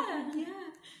 Yeah.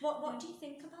 What do you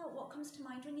think about? What comes to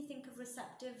mind when you think of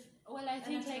receptive? Well, I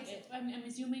think I'm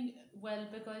assuming, well,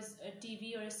 because a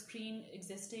TV or a screen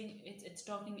existing, it's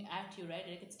talking at you, right?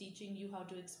 Like it's teaching you how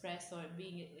to express or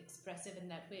being expressive in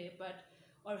that way,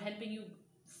 or helping you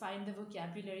find the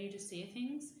vocabulary to say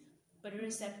things. But a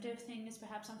receptive thing is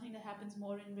perhaps something that happens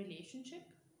more in relationship.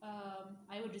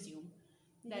 I would assume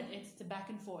that it's the back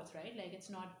and forth, right? Like it's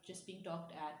not just being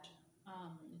talked at.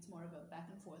 It's more of a back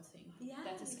and forth thing. Yeah.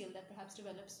 That's a skill that perhaps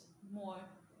develops more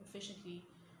efficiently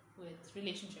with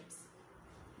relationships.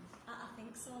 I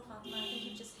think so, Fatima. I think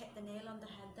you've just hit the nail on the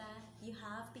head there. You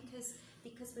have, because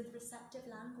with receptive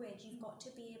language, you've got to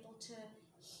be able to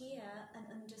hear and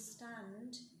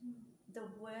understand the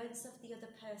words of the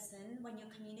other person when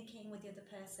you're communicating with the other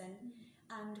person.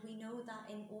 And we know that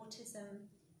in autism,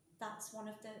 that's one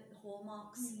of the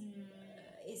hallmarks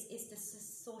is the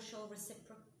social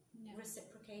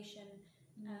reciprocation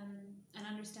and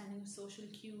understanding of social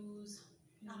cues.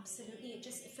 Absolutely. It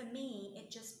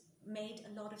just made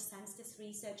a lot of sense, this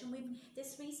research, and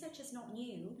this research is not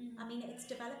new. I mean, it's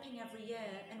developing every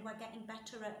year, and we're getting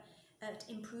better at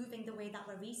improving the way that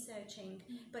we're researching.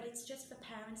 But it's just for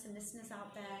parents and listeners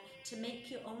out there to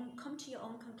come to your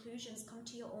own conclusions, come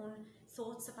to your own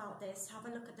thoughts about this. Have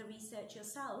a look at the research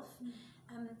yourself.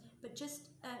 But just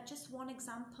one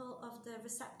example of the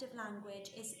receptive language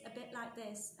is a bit like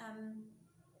this.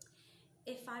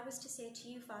 If I was to say to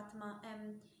you, Fatima,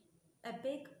 a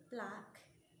big black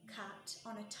cat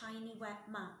on a tiny wet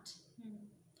mat,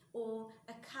 or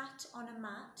a cat on a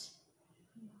mat,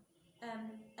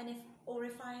 or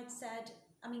if I had said,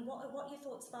 I mean, what are your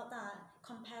thoughts about that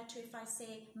compared to if I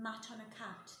say mat on a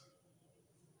cat?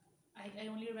 I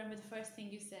only remember the first thing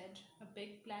you said, a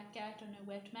big black cat on a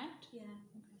wet mat. Yeah.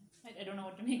 Okay. I don't know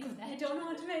what to make of that. I don't know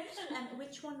what to make. And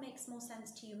which one makes more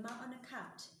sense to you, mat on a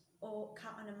cat or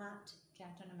cat on a mat?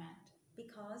 Cat on a mat.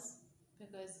 Because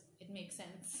it makes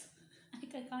sense. I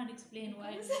can't explain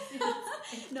why.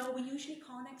 No, we usually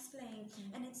can't explain,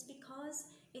 and it's because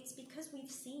we've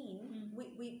seen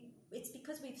it's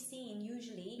because we've seen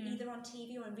usually either on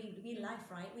TV or in real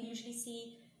life, right? We usually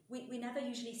see. We never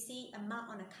usually see a mat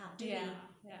on a cat, do we?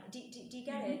 Yeah. Do you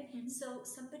get it? So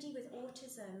somebody with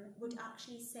autism would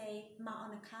actually say mat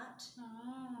on a cat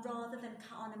rather than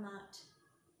cat on a mat.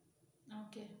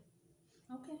 Okay.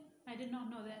 I did not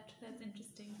know that. That's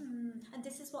interesting. And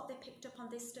this is what they picked up on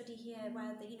this study here,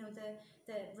 where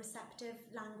the receptive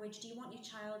language. Do you want your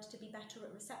child to be better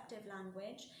at receptive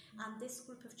language? And this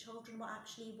group of children were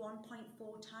actually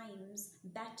 1.4 times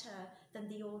better than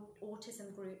the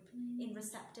autism group in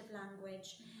receptive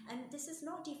language. And this is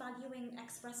not devaluing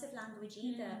expressive language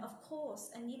either, of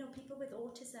course. And people with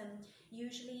autism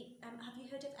usually have you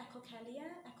heard of echolalia?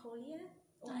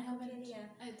 I haven't.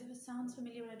 It sounds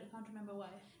familiar, but I can't remember why.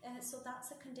 So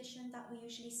that's a condition that we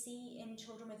usually see in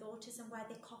children with autism, where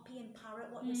they copy and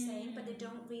parrot what you're saying, but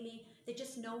they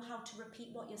just know how to repeat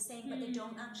what you're saying, but they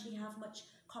don't actually have much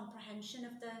comprehension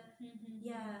of the,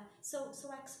 So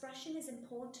expression is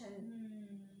important,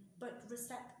 but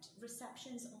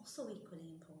reception is also equally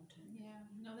important. Yeah,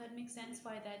 no, that makes sense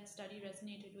why that study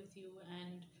resonated with you,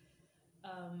 and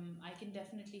I can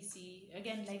definitely see,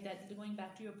 again, like that, going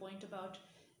back to your point about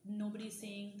nobody's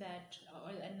saying that,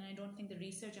 and I don't think the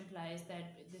research implies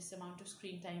that this amount of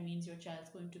screen time means your child's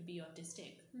going to be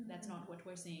autistic. That's not what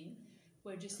we're saying.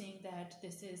 We're just saying that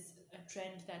this is a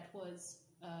trend that was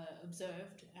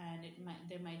observed, and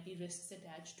there might be risks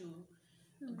attached to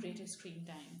greater screen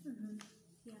time.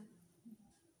 Yeah.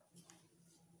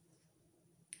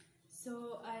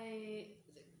 So I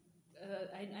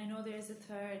know there's a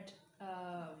third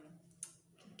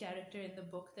character in the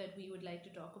book that we would like to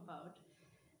talk about,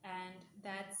 and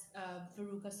that's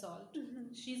Veruca Salt.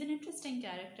 She's an interesting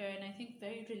character, and I think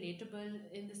very relatable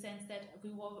in the sense that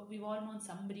we've all known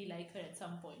somebody like her at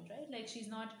some point, right? Like she's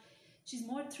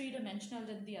more three-dimensional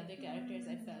than the other characters,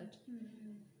 I felt.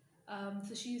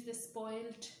 So she's this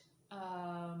spoiled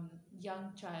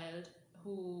young child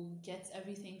who gets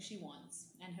everything she wants,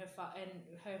 and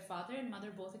her father and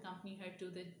mother both accompany her to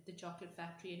the chocolate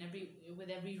factory, and with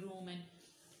every room and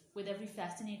with every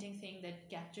fascinating thing that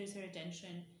captures her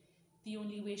attention. The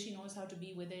only way she knows how to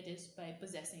be with it is by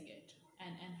possessing it,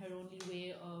 and her only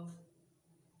way of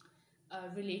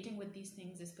relating with these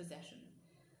things is possession.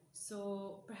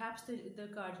 So perhaps the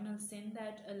cardinal sin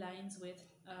that aligns with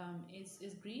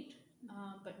is greed,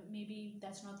 but maybe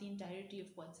that's not the entirety of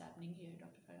what's happening here,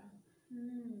 Dr. Farah.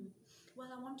 Well,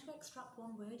 I want to extract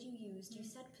one word you used. You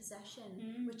said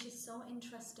possession, which is so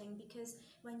interesting because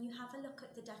when you have a look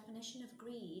at the definition of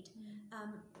greed,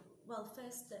 well,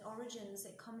 first the origins,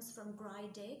 it comes from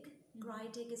greidig.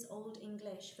 Greidig is Old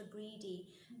English for greedy,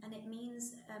 and it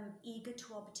means eager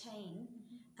to obtain.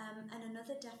 And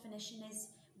another definition is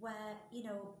where, you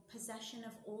know, possession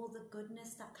of all the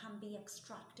goodness that can be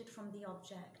extracted from the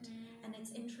object. And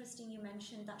it's interesting you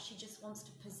mentioned that she just wants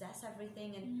to possess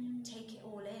everything and take it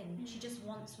all in. She just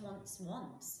wants.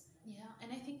 Yeah,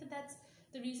 and I think that that's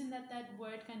the reason that that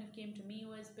word kind of came to me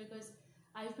was because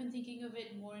I've been thinking of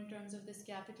it more in terms of this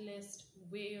capitalist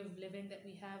way of living that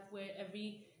we have, where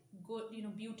every good, you know,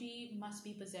 beauty must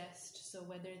be possessed. So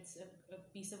whether it's a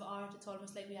piece of art, it's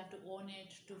almost like we have to own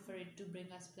it for it to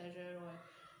bring us pleasure, or,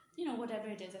 you know, whatever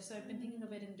it is. So I've been thinking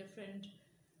of it in different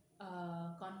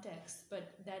contexts,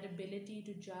 but that ability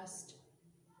to just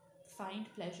find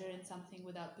pleasure in something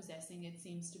without possessing it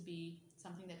seems to be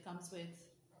something that comes with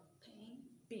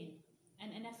pain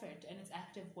and an effort, and it's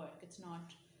active work. It's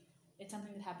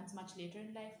something that happens much later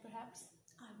in life, perhaps.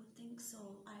 I would think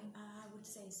so. I would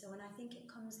say so. And I think it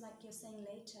comes, like you're saying,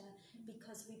 later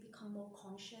because we become more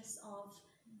conscious of,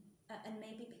 and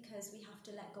maybe because we have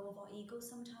to let go of our ego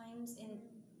sometimes in,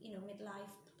 you know,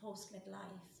 midlife,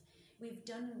 post-midlife. We've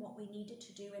done what we needed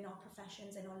to do in our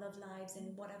professions, in our love lives,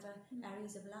 in whatever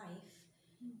areas of life.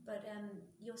 But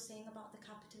you're saying about the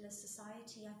capitalist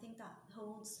society, I think that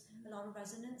holds a lot of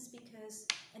resonance because,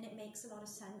 and it makes a lot of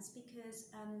sense because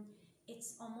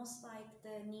it's almost like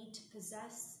the need to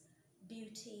possess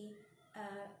beauty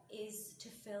is to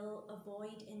fill a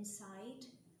void inside,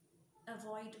 a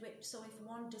void which, so if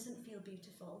one doesn't feel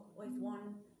beautiful, or if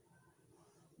one,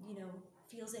 you know,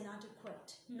 feels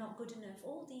inadequate, not good enough,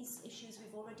 all these issues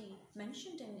we've already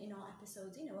mentioned in our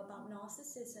episodes, you know, about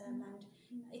narcissism, and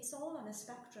it's all on a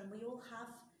spectrum. We all have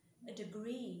a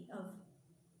degree of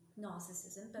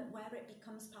narcissism, but where it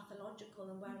becomes pathological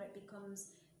and where it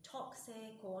becomes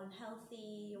toxic or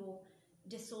unhealthy or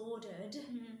disordered.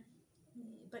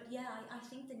 But yeah, I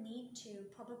think the need to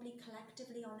probably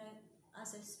collectively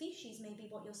as a species, maybe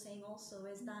what you're saying also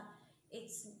is that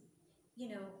it's, you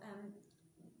know,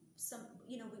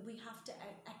 we have to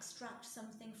extract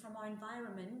something from our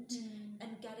environment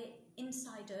and get it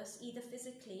inside us, either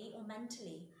physically or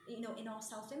mentally, you know, in our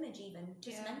self-image, even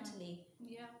just mentally.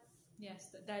 Yeah. Yes,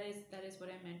 that is what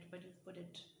I meant, but you've put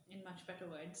it in much better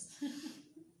words.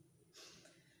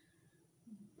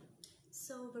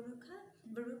 So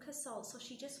Veruca Salt, so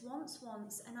she just wants,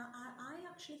 and I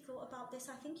actually thought about this.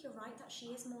 I think you're right that she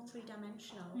is more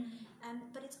three-dimensional,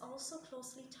 but it's also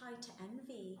closely tied to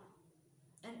envy.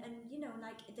 And you know,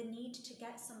 like the need to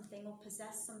get something or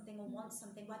possess something or want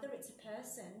something, whether it's a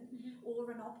person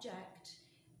or an object,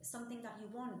 something that you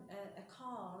want, a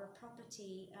car, a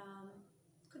property,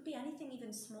 could be anything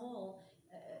even small.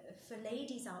 For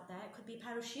ladies out there, it could be a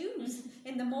pair of shoes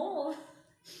in the mall.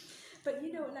 But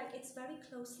you know, like it's very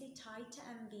closely tied to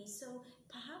envy. So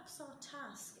perhaps our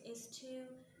task is to,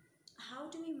 how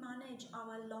do we manage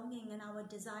our longing and our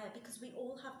desire? Because we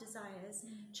all have desires.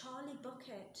 Charlie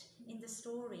Bucket in the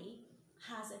story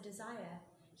has a desire.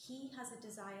 He has a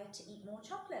desire to eat more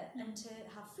chocolate and to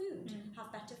have food,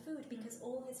 have better food, because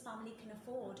all his family can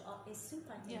afford is soup,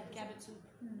 I think. Yeah, cabbage soup.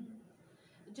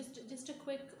 Just a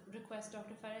quick request,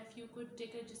 Dr. Farah, if you could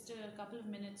take just a couple of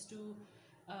minutes to,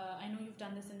 I know you've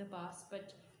done this in the past,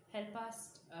 but help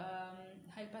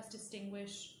us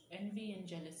distinguish envy and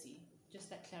jealousy. Just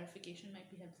that clarification might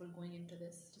be helpful going into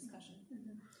this discussion.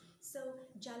 So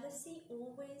jealousy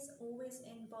always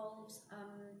involves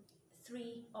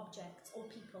three objects or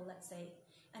people, let's say,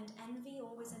 and envy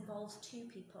always involves two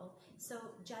people. So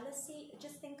jealousy,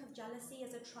 just think of jealousy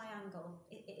as a triangle.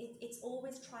 It's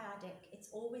always triadic, it's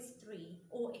always three,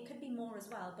 or it could be more as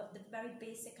well, but the very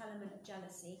basic element of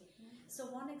jealousy. So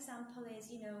one example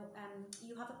is, you know,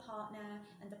 you have a partner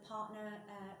and the partner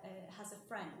has a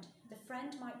friend. The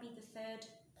friend might be the third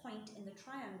point in the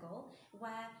triangle,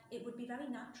 where it would be very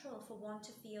natural for one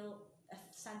to feel a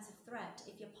sense of threat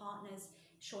if your partner's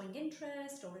showing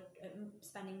interest or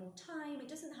spending more time. It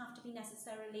doesn't have to be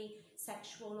necessarily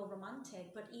sexual or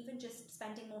romantic, but even just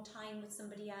spending more time with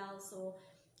somebody else, or,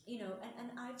 you know,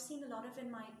 and I've seen a lot of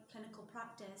in my clinical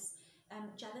practice,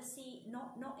 jealousy,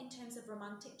 not in terms of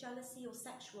romantic jealousy or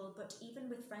sexual, but even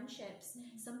with friendships.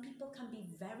 Some people can be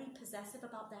very possessive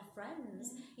about their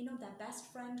friends. You know, their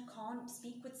best friend can't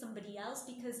speak with somebody else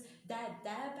because they're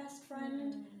their best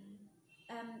friend.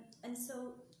 And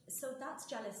so that's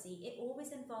jealousy. It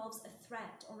always involves a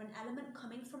threat or an element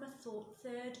coming from a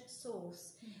third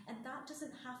source. And that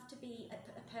doesn't have to be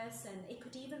a person. It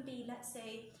could even be, let's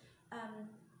say,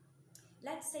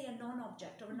 let's say a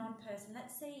non-object or a non-person,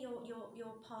 let's say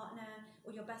your partner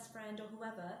or your best friend or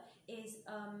whoever is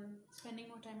spending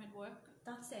more time at work.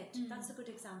 That's it. That's a good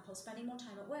example. Spending more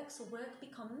time at work, so work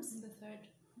becomes the third.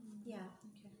 Yeah.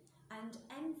 Okay. And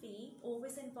envy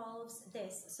always involves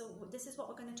this. So this is what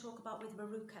we're going to talk about with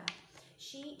Veruca.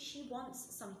 She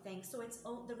wants something, so it's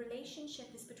the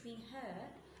relationship is between her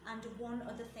and one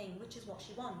other thing, which is what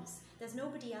she wants. There's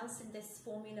nobody else in this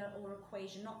formula or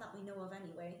equation, not that we know of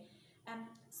anyway.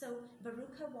 So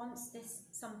Veruca wants this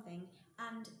something,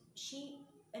 and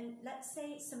let's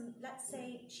say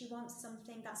she wants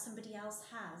something that somebody else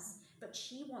has, but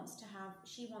she wants to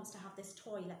have this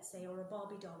toy, let's say, or a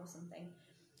Barbie doll or something.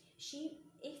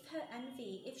 If her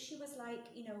envy, if she was like,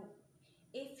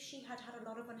 if she had a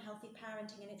lot of unhealthy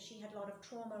parenting and if she had a lot of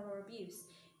trauma or abuse,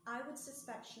 I would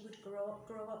suspect she would grow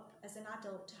up as an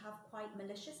adult to have quite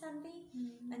malicious envy.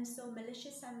 And so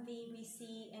malicious envy we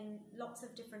see in lots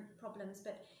of different problems,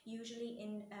 but usually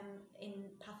in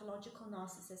pathological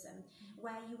narcissism,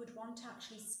 where you would want to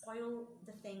actually spoil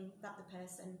the thing that the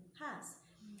person has.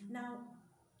 Now,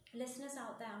 listeners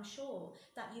out there, I'm sure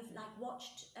that you've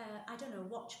watched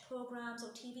programs or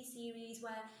TV series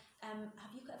where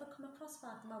have you ever come across,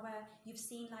 Fatima, where you've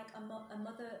seen a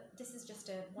mother? This is just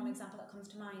one example that comes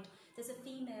to mind. There's a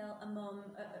female, a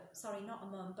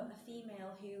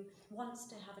female who wants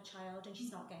to have a child and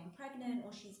she's not getting pregnant,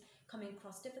 or she's coming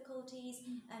across difficulties.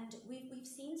 And we've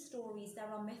seen stories. There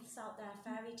are myths out there,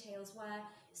 fairy tales, where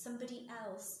somebody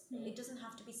else, it doesn't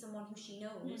have to be someone who she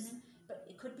knows, but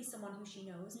it could be someone who she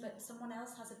knows, but someone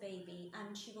else has a baby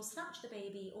and she will snatch the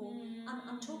baby, or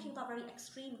I'm talking about very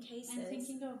extreme cases. I'm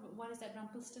thinking of, what is that,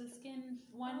 Rumpelstiltskin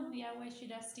one? Yeah, where she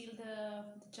does steal the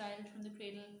child from the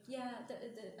cradle. Yeah,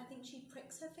 I think she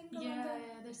pricks her finger. Yeah,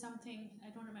 there's something,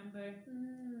 I don't remember.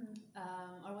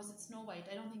 Or was it Snow White?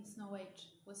 I don't think Snow White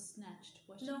was snatched.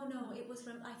 Was she? No, it was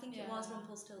I think it was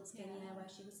Rumpelstiltskin, where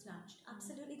she was snatched.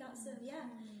 Absolutely, that's it. Yeah.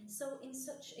 So in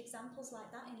such examples like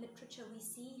that in literature, we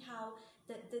see how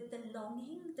the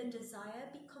longing, the desire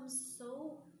becomes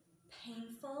so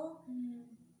painful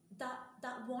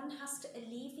that one has to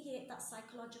alleviate that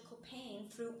psychological pain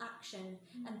through action,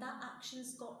 and that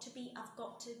action's got to be, I've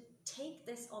got to take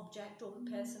this object or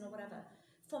person or whatever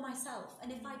for myself,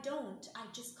 and if I don't, I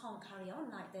just can't carry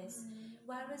on like this.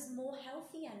 Whereas more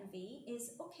healthy envy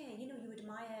is, okay, you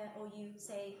admire, or you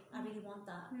say, I really want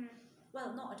that.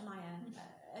 Well, not admire.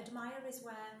 Admire is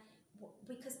where,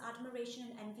 because admiration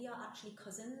and envy are actually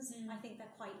cousins, I think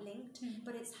they're quite linked,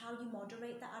 but it's how you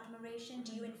moderate that admiration.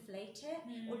 Do you inflate it,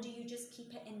 or do you just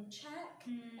keep it in check?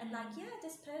 And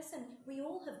this person, we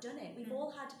all have done it. We've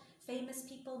all had famous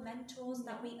people, mentors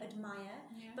that we admire,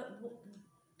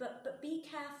 but be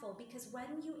careful, because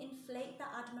when you inflate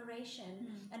that admiration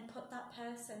and put that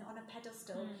person on a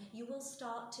pedestal, you will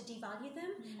start to devalue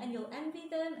them, and you'll envy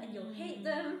them, and you'll hate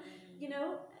them.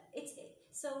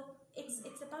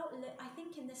 It's about, I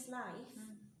think, in this life,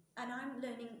 and I'm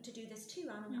learning to do this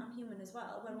too, I'm human as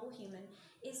well, we're all human,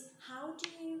 is how do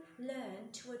you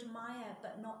learn to admire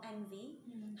but not envy?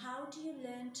 How do you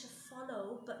learn to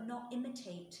follow but not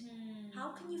imitate? How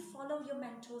can you follow your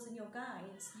mentors and your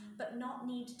guides but not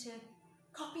need to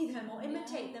copy them or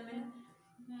imitate them?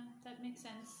 Yeah, that makes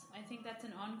sense. I think that's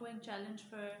an ongoing challenge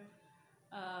for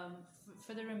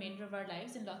the remainder of our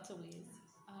lives in lots of ways.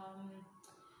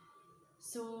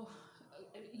 So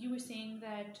you were saying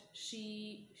that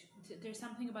there's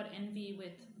something about envy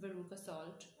with Veruca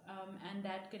Salt, and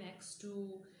that connects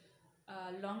to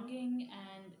longing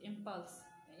and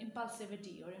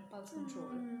impulsivity or impulse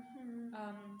control.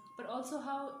 But also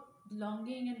how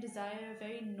longing and desire are a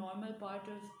very normal part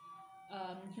of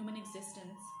human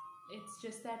existence. It's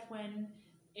just that when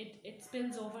it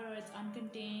spills over, or it's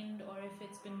uncontained, or if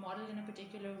it's been modeled in a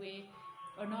particular way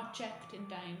or not checked in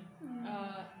time,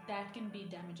 that can be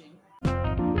damaging.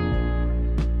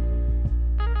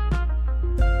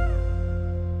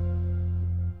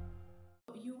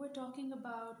 You were talking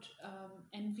about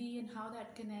envy and how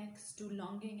that connects to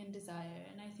longing and desire,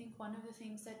 and I think one of the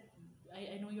things that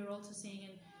I know you're also saying,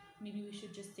 and maybe we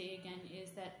should just say again,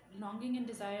 is that longing and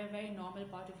desire are a very normal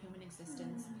part of human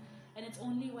existence, and it's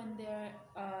only when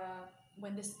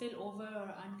when they spill over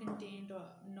or uncontained or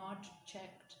not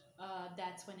checked,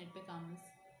 that's when it becomes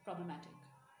problematic.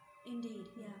 Indeed,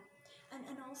 yeah.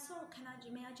 And also,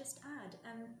 may I just add,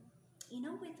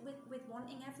 with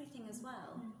wanting everything as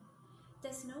well,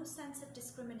 there's no sense of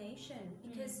discrimination,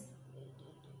 because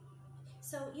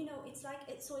so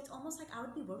it's almost like I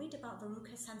would be worried about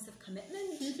Veruca's sense of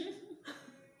commitment.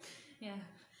 Yeah.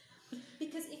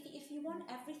 Because if you want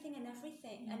everything and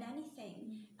everything and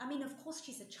anything. I mean, of course,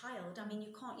 she's a child. I mean,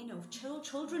 you can't,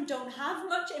 children don't have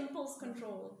much impulse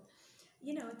control.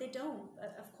 They don't.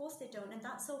 Of course they don't, and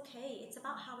that's okay. It's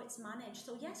about how it's managed.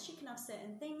 So yes, she can have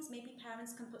certain things. Maybe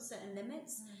parents can put certain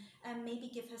limits, and maybe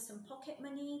give her some pocket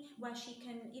money where she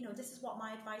can, this is what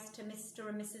my advice to Mr.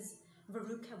 and Mrs.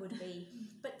 Veruca would be.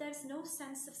 But there's no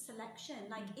sense of selection.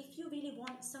 Like, if you really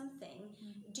want something,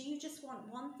 do you just want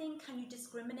one thing? Can you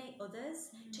discriminate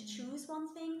others to choose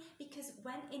one thing? Because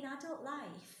when in adult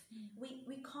life,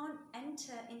 we can't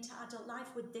enter into adult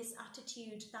life with this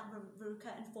attitude that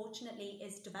Veruca unfortunately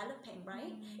is developing,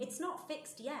 right? It's not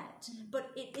fixed yet,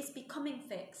 but it is becoming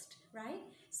fixed, right?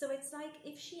 So it's like,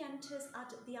 if she enters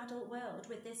the adult world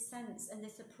with this sense and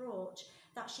this approach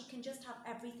that she can just have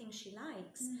everything she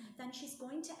likes, then she's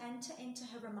going to enter into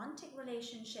her romantic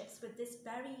relationships with this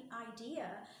very idea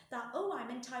that, oh,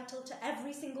 I'm entitled to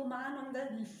every single man on the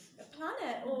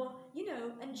planet, or,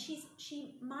 and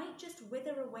she might just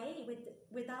wither away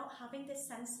without having this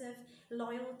sense of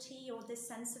loyalty or this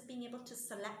sense of being able to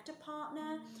select a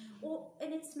partner.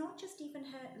 And it's not just even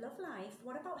her love life.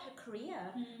 What about her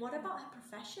career? What about her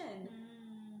profession?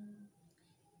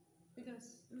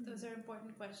 Because those are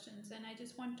important questions, and I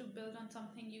just want to build on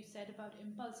something you said about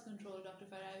impulse control, Dr.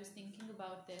 Farah. I was thinking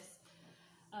about this.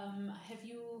 Have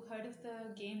you heard of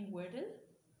the game Wordle?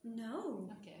 No.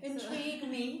 Okay. Intrigue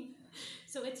me.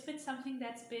 So it's been something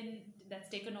that's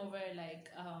taken over, like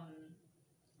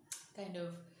kind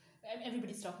of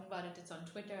everybody's talking about it. It's on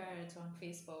Twitter, it's on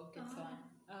Facebook, it's on.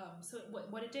 So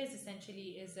what it is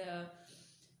essentially is a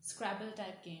Scrabble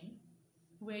type game,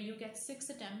 where you get 6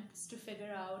 attempts to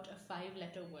figure out a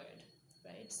 5-letter word,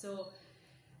 right? So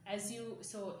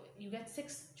you get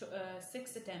six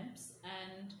attempts,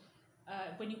 and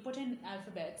when you put in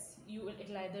alphabets,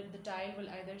 the tile will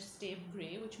either stay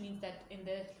grey, which means that in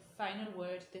the final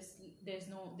word this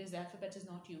alphabet is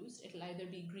not used. It'll either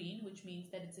be green, which means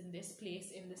that it's in this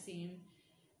place in the same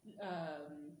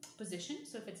position.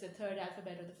 So if it's the 3rd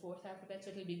alphabet or the 4th alphabet,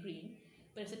 so it'll be green.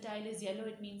 But if the tile is yellow,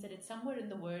 it means that it's somewhere in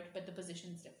the word, but the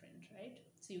position is different, right?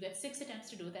 So you get 6 attempts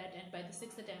to do that, and by the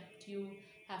 6th attempt, you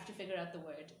have to figure out the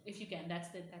word. If you can, that's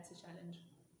the challenge.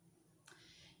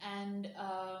 And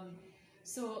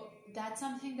so that's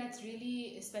something that's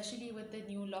really, especially with the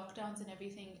new lockdowns and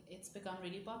everything, it's become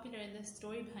really popular. And the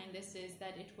story behind this is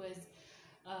that it was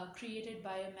created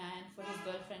by a man for his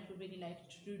girlfriend who really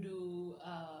liked to do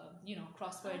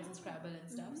crosswords and Scrabble and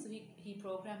stuff. So he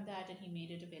programmed that, and he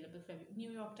made it available for New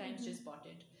York Times just bought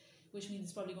it, which means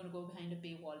it's probably going to go behind a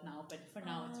paywall now, but for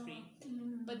now it's free.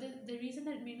 But the reason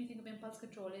that it made me think of impulse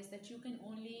control is that you can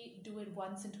only do it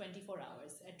once in 24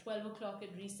 hours. At 12 o'clock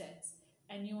it resets,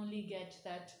 and you only get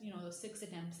that, those 6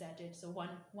 attempts at it, so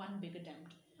one big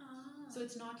attempt. So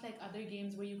it's not like other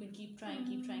games where you can keep trying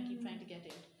to get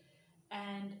it.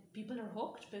 And people are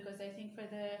hooked, because I think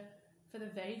for the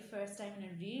very first time in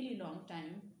a really long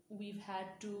time, we've had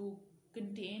to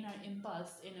contain our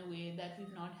impulse in a way that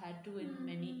we've not had to in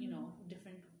many,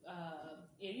 different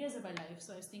areas of our life.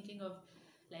 So I was thinking of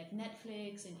like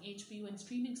Netflix and HBO and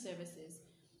streaming services,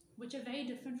 which are very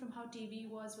different from how TV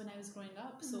was when I was growing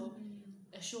up. So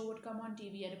a show would come on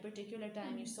TV at a particular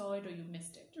time, you saw it or you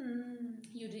missed it.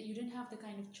 You didn't have the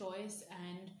kind of choice,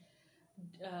 and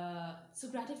so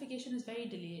gratification is very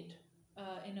delayed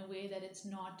in a way that it's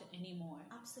not anymore.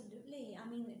 Absolutely. I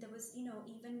mean, there was,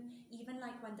 even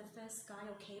like when the first Sky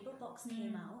or cable box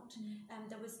came out,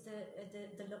 there was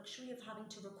the luxury of having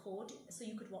to record so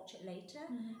you could watch it later.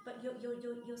 But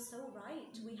you're so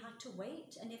right. We had to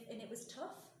wait, and it was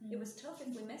tough. It was tough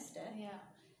if we missed it. Yeah.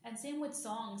 And same with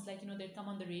songs, like they'd come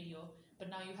on the radio,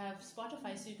 but now you have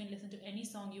Spotify, so you can listen to any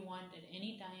song you want at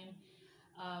any time.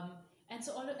 And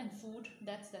so and food,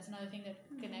 that's another thing that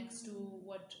connects to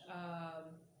what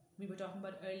we were talking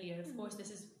about earlier. Of course, this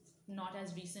is not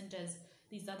as recent as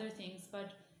these other things,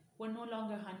 but we're no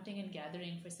longer hunting and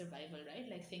gathering for survival, right?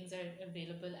 Like, things are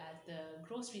available at the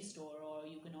grocery store, or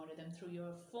you can order them through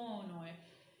your phone, or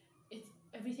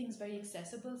everything's very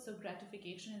accessible, so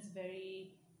gratification is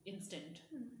very instant.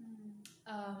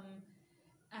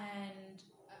 And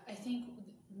I think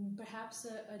perhaps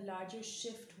a larger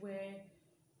shift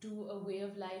to a way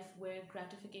of life where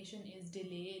gratification is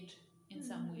delayed in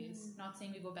some ways. Not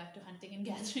saying we go back to hunting and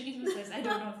gathering, because I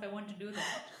don't know if I want to do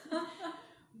that.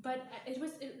 But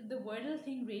the Wordle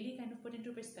thing really kind of put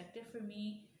into perspective for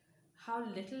me how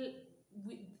little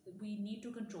we need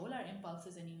to control our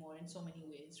impulses anymore in so many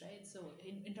ways, right? So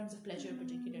in terms of pleasure,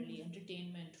 particularly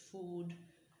entertainment, food,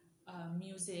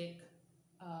 music,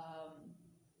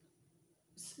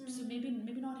 so maybe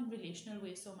not in relational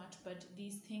ways so much, but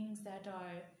these things that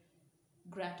are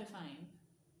gratifying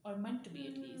or meant to be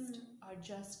at least, are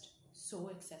just so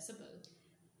accessible.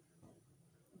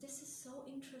 This is so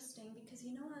interesting because,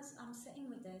 you know, as I'm sitting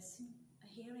with this,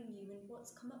 hearing you, and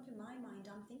what's come up in my mind,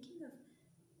 I'm thinking of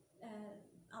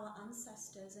our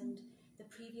ancestors and the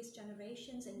previous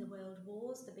generations in the world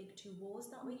wars, the big two wars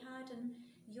that we had, and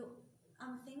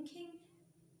I'm thinking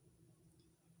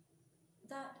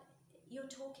that you're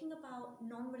talking about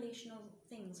non-relational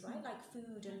things, right? Like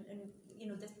food and you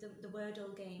know, the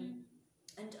Wordle game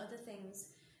and other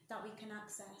things that we can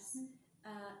access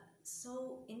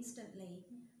so instantly,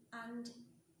 and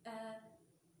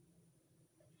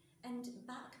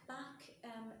back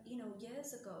you know,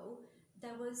 years ago,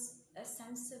 there was a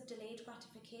sense of delayed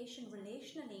gratification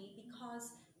relationally,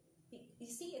 because you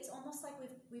see, it's almost like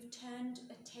we've turned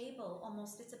a table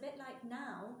almost. It's a bit like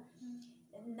now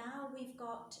we've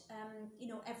got you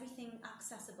know, everything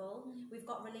accessible. We've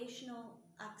got relational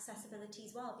accessibility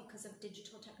as well because of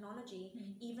digital technology.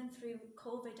 Even through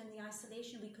COVID and the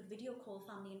isolation, we could video call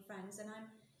family and friends, and I'm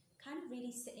kind of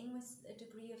really sitting with a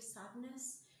degree of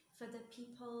sadness for the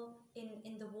people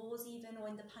in the wars, even, or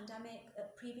in the pandemic,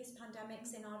 previous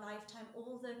pandemics in our lifetime,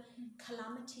 all the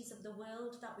calamities of the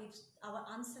world that our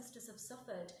ancestors have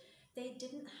suffered. They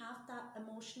didn't have that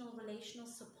emotional, relational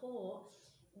support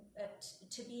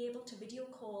to be able to video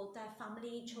call their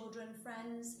family, children,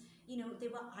 friends. You know, they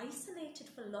were isolated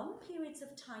for long periods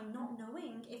of time, not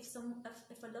knowing if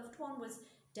a loved one was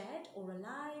dead or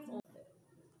alive, or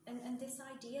and this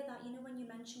idea that, you know, when you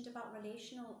mentioned about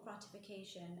relational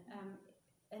gratification,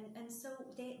 and so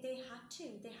they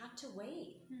had to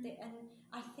wait. And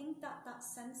I think that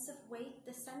sense of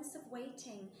the sense of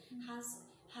waiting has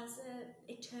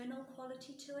a eternal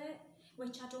quality to it,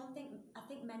 which I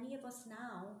think many of us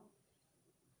now,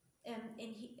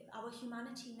 our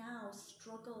humanity now,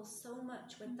 struggles so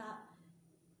much with that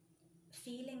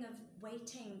feeling of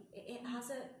waiting. It has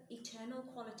a eternal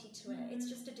quality to it. It's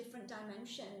just a different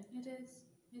dimension. It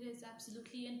is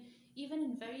absolutely. And even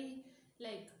in very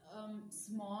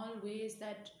small ways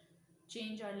that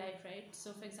change our life, right?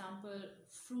 So for example,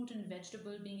 fruit and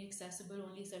vegetable being accessible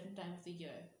only a certain time of the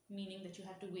year, meaning that you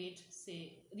have to wait.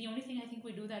 Say, the only thing I think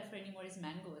we do that for anymore is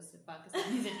mangoes,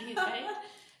 Pakistanis at least, right?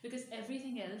 Because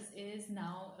everything else is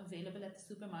now available at the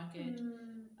supermarket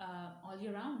all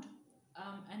year round.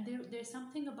 And there's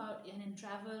something about, and in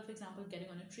travel, for example, getting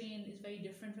on a train is very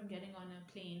different from getting on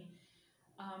a plane.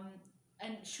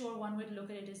 And sure, one way to look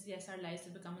at it is, yes, our lives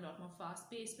have become a lot more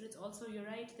fast-paced, but it's also, you're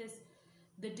right,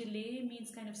 the delay means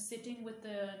kind of sitting with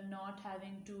the not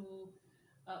having to,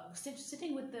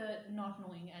 sitting with the not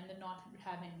knowing and the not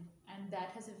having, and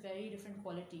that has a very different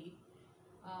quality.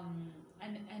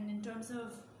 And in terms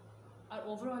of our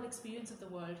overall experience of the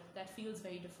world, that feels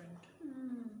very different.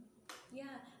 Yeah,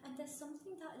 and there's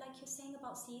something that, like you're saying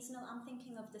about seasonal, I'm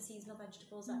thinking of the seasonal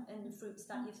vegetables and fruits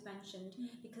that you've mentioned,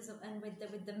 because of, and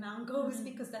with the mangoes,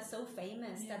 because they're so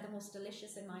famous. They're the most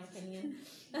delicious in my opinion.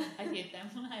 I hate them.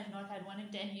 I've not had one in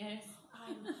 10 years.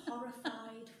 I'm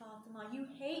horrified, Fatima. You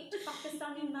hate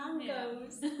Pakistani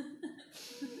mangoes.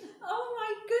 Oh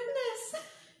my goodness.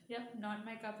 Yep, not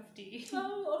my cup of tea.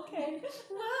 Oh, okay.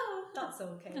 Well, that's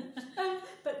okay.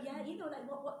 But yeah, you know, like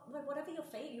whatever your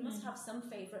favorite, you must have some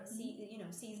favorite,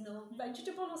 seasonal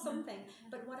vegetable or something.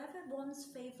 But whatever one's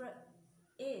favorite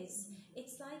is,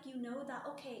 it's like, you know, that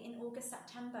okay, in August,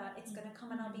 September, it's going to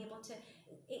come, and I'll be able to.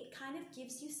 It kind of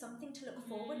gives you something to look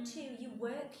forward to. You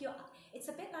work your. It's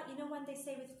a bit like, you know, when they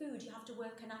say with food, you have to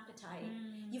work an appetite.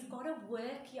 You've got to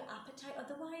work your appetite,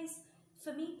 otherwise.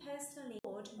 For me personally,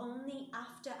 only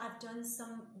after I've done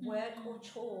some work or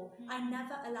chore. I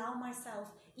never allow myself,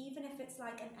 even if it's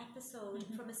like an episode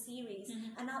from a series,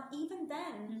 and even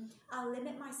then I'll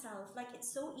limit myself. Like,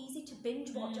 it's so easy to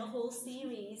binge watch a whole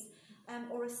series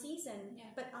or a season,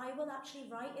 but I will actually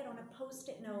write it on a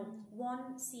post-it note,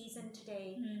 one season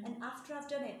today, and after I've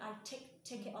done it, I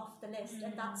tick it off the list,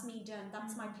 and that's me done.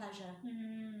 That's my pleasure.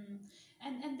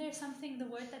 And there's something, the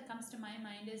word that comes to my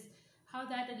mind is how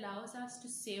that allows us to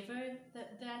savor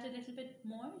that a little bit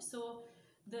more. So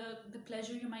the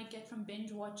pleasure you might get from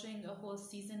binge watching a whole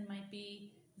season might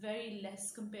be very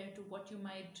less compared to what you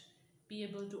might be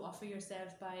able to offer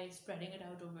yourself by spreading it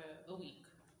out over a week.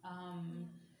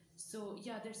 So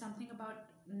yeah, there's something about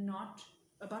not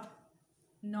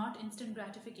instant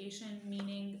gratification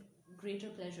meaning greater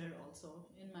pleasure also,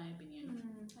 in my opinion.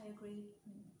 I agree.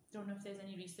 Don't know if there's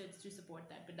any research to support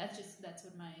that, but that's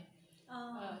what my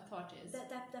thought is.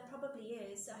 There probably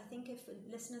is. I think if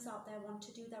listeners out there want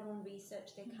to do their own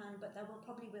research, they can, but there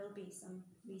probably will be some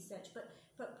research,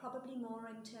 but probably more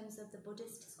in terms of the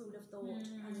Buddhist school of thought.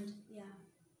 And yeah.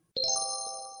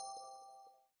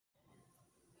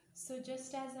 So,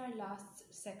 just as our last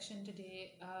section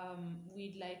today,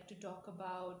 we'd like to talk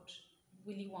about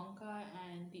Willy Wonka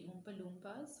and the Oompa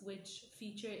Loompas, which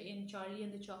feature in Charlie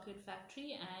and the Chocolate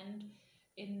Factory and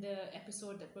in the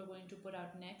episode that we're going to put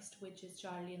out next, which is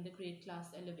Charlie and the Great Glass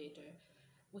Elevator,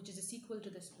 which is a sequel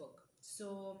to this book.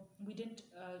 So, we didn't,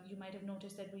 you might have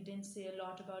noticed that we didn't say a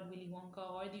lot about Willy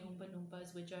Wonka or the Oompa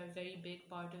Loompas, which are a very big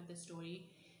part of the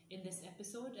story in this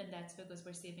episode, and that's because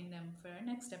we're saving them for our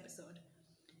next episode.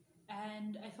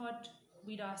 And I thought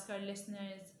we'd ask our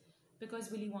listeners, because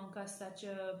Willy Wonka is such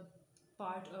a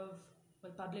part of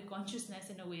public consciousness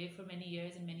in a way for many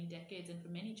years and many decades and for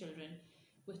many children,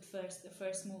 with first the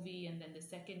first movie and then the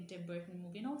second Tim Burton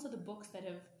movie and also the books that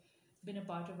have been a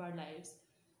part of our lives.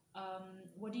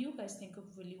 What do you guys think of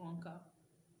Willy Wonka?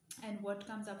 And what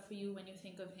comes up for you when you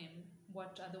think of him?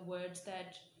 What are the words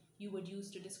that you would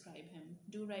use to describe him?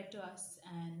 Do write to us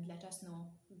and let us know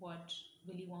what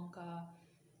Willy Wonka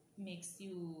makes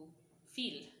you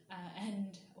feel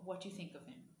and what you think of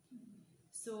him.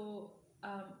 So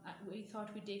we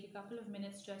thought we'd take a couple of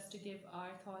minutes just to give our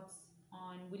thoughts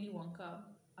on Willy Wonka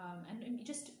and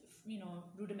just,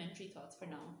 rudimentary thoughts for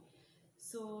now.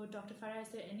 So, Dr. Farah, is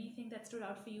there anything that stood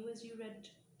out for you as you read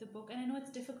the book? And I know it's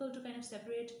difficult to kind of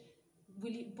separate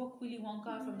Willy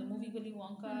Wonka from the movie Willy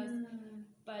Wonka,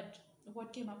 but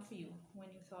what came up for you when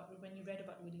you read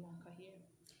about Willy Wonka here?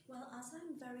 Well, as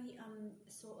I'm very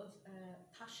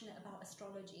passionate about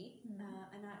astrology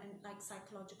and like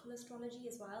psychological astrology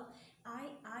as well,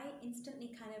 I instantly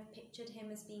kind of pictured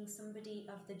him as being somebody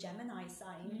of the Gemini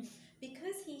sign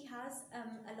because he has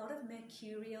a lot of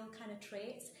mercurial kind of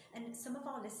traits. And some of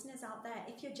our listeners out there,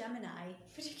 if you're Gemini,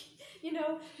 you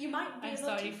might be. I'm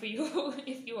sorry for you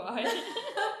if you are.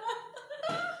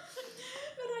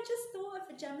 I just thought of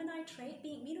a Gemini trait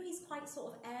being, he's quite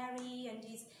sort of airy and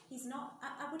he's not,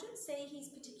 I wouldn't say he's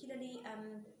particularly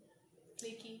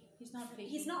flaky. He's not flaky.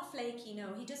 He's not flaky,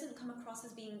 no. He doesn't come across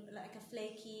as being like a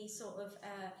flaky sort of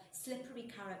slippery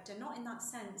character, not in that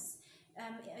sense.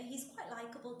 He's quite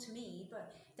likable to me,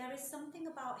 but there is something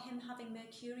about him having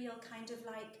mercurial kind of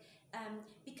like,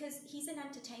 because he's an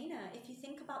entertainer. If you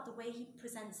think about the way he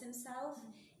presents himself,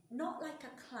 not like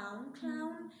a clown,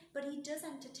 but he does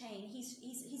entertain.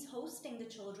 He's hosting the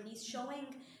children. He's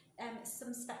showing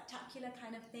some spectacular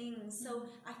kind of things. So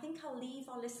I think I'll leave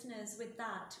our listeners with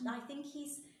that. I think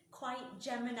he's quite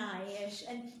Gemini-ish,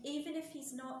 and even if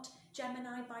he's not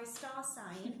Gemini by star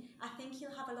sign, I think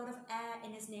he'll have a lot of air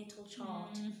in his natal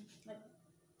chart.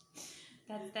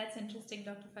 That's interesting,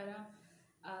 Dr. Farah.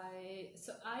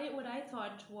 What I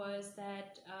thought was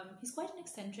that he's quite an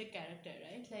eccentric character,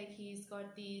 right? Like he's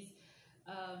got these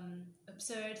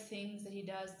absurd things that he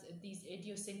does, these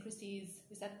idiosyncrasies.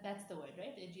 That's the word,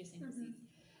 right? Idiosyncrasies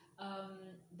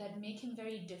that make him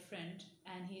very different,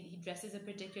 and he dresses a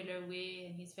particular way,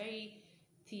 and he's very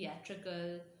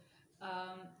theatrical.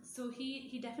 So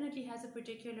he definitely has a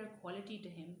particular quality to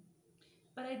him.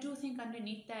 But I do think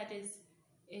underneath that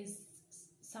is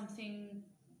something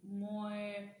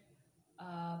more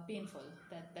painful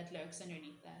that lurks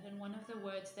underneath that. And one of the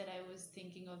words that I was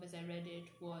thinking of as I read it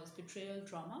was betrayal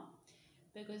trauma,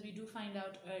 because we do find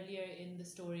out earlier in the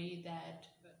story that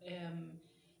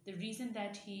the reason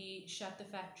that he shut the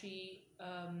factory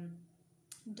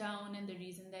down and the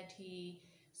reason that he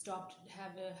stopped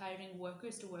hiring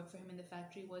workers to work for him in the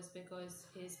factory was because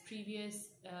his previous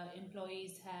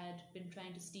employees had been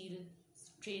trying to steal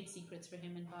trade secrets for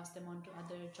him and pass them on to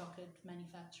other chocolate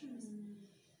manufacturers.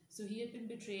 So he had been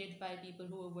betrayed by people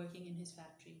who were working in his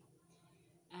factory.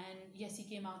 And yes, he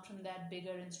came out from that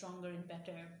bigger and stronger and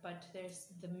better, but there's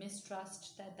the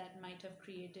mistrust that might have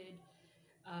created.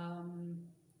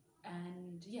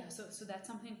 And yeah, so that's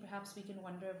something perhaps we can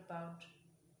wonder about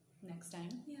next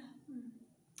time. Yeah.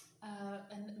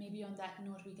 And maybe on that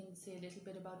note, we can say a little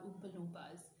bit about Oompa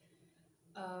Loompas.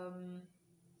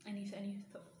 Any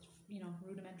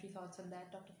rudimentary thoughts on that,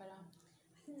 Dr. Farah?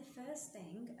 I think the first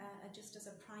thing, just as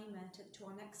a primer to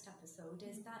our next episode,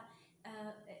 is that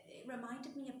it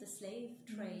reminded me of the slave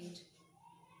trade.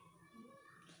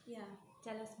 Yeah.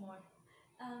 Tell us more.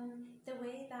 The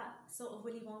way that sort of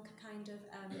Willy Wonka kind of,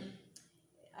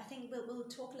 I think we'll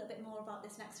talk a little bit more about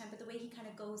this next time, but the way he kind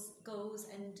of goes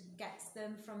and gets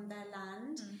them from their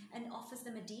land and offers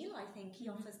them a deal, I think. He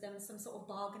offers them some sort of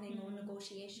bargaining or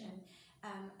negotiation,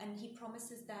 and he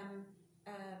promises them,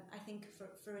 I think,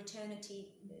 for eternity,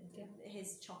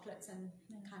 his chocolates and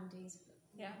candies.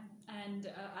 Yeah,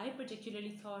 and I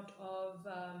particularly thought of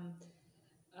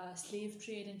slave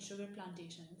trade and sugar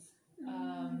plantations.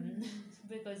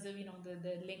 Because of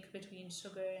the link between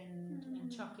sugar and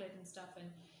chocolate and stuff,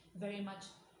 and very much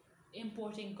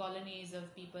importing colonies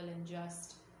of people and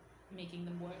just making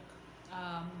them work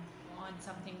on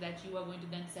something that you are going to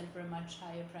then sell for a much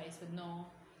higher price with no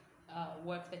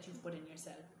work that you've put in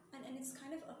yourself. And it's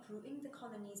kind of uprooting the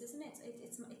colonies, isn't it?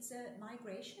 It's a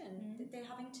migration. They're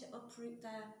having to uproot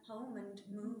their home and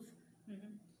move.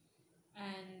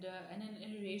 And an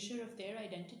erasure of their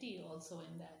identity also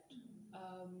in that.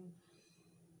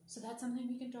 So that's something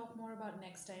we can talk more about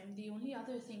next time. The only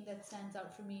other thing that stands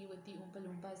out for me with the Oompa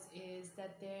Loompas is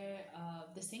that they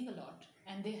sing a lot,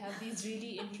 and they have these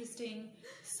really interesting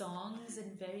songs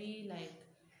and very like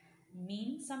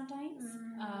mean sometimes,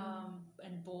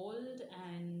 and bold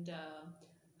and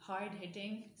hard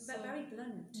hitting, but very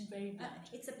blunt. Very blunt.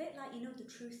 It's a bit like, the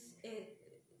truth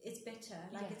is bitter.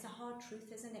 Like it's a hard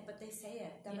truth, isn't it? But they say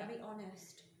it. They're very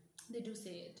honest. They do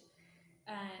say it.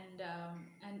 And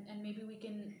maybe we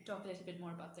can talk a little bit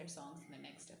more about their songs in the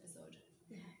next episode.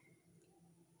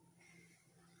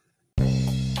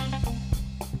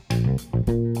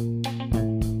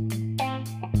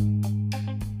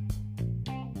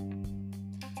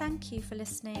 Thank you for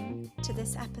listening to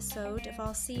this episode of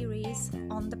our series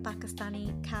on the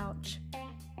Pakistani couch.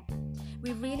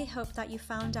 We really hope that you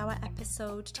found our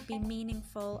episode to be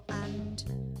meaningful and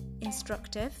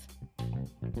instructive.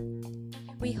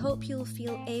 We hope you'll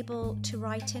feel able to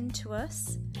write into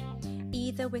us,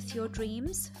 either with your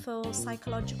dreams for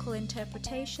psychological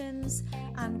interpretations,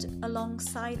 and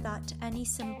alongside that, any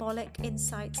symbolic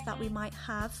insights that we might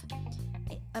have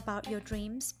about your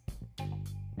dreams.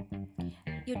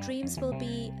 Your dreams will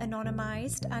be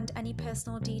anonymized and any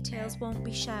personal details won't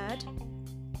be shared.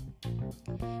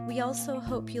 We also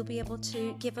hope you'll be able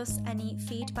to give us any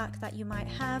feedback that you might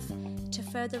have to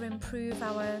further improve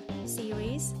our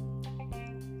series,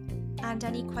 and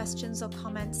any questions or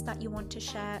comments that you want to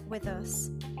share with us.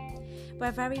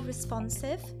 We're very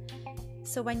responsive,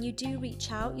 so when you do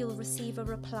reach out, you'll receive a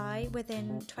reply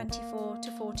within 24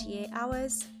 to 48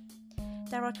 hours.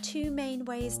 There are two main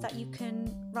ways that you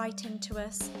can write into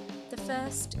us. The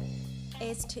first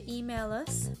is to email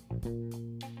us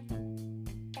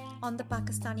on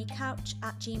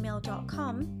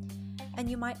thepakistani.couch@gmail.com,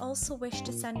 and you might also wish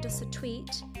to send us a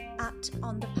tweet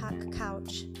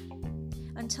 @onthepakcouch.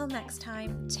 Until next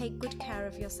time, take good care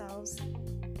of yourselves.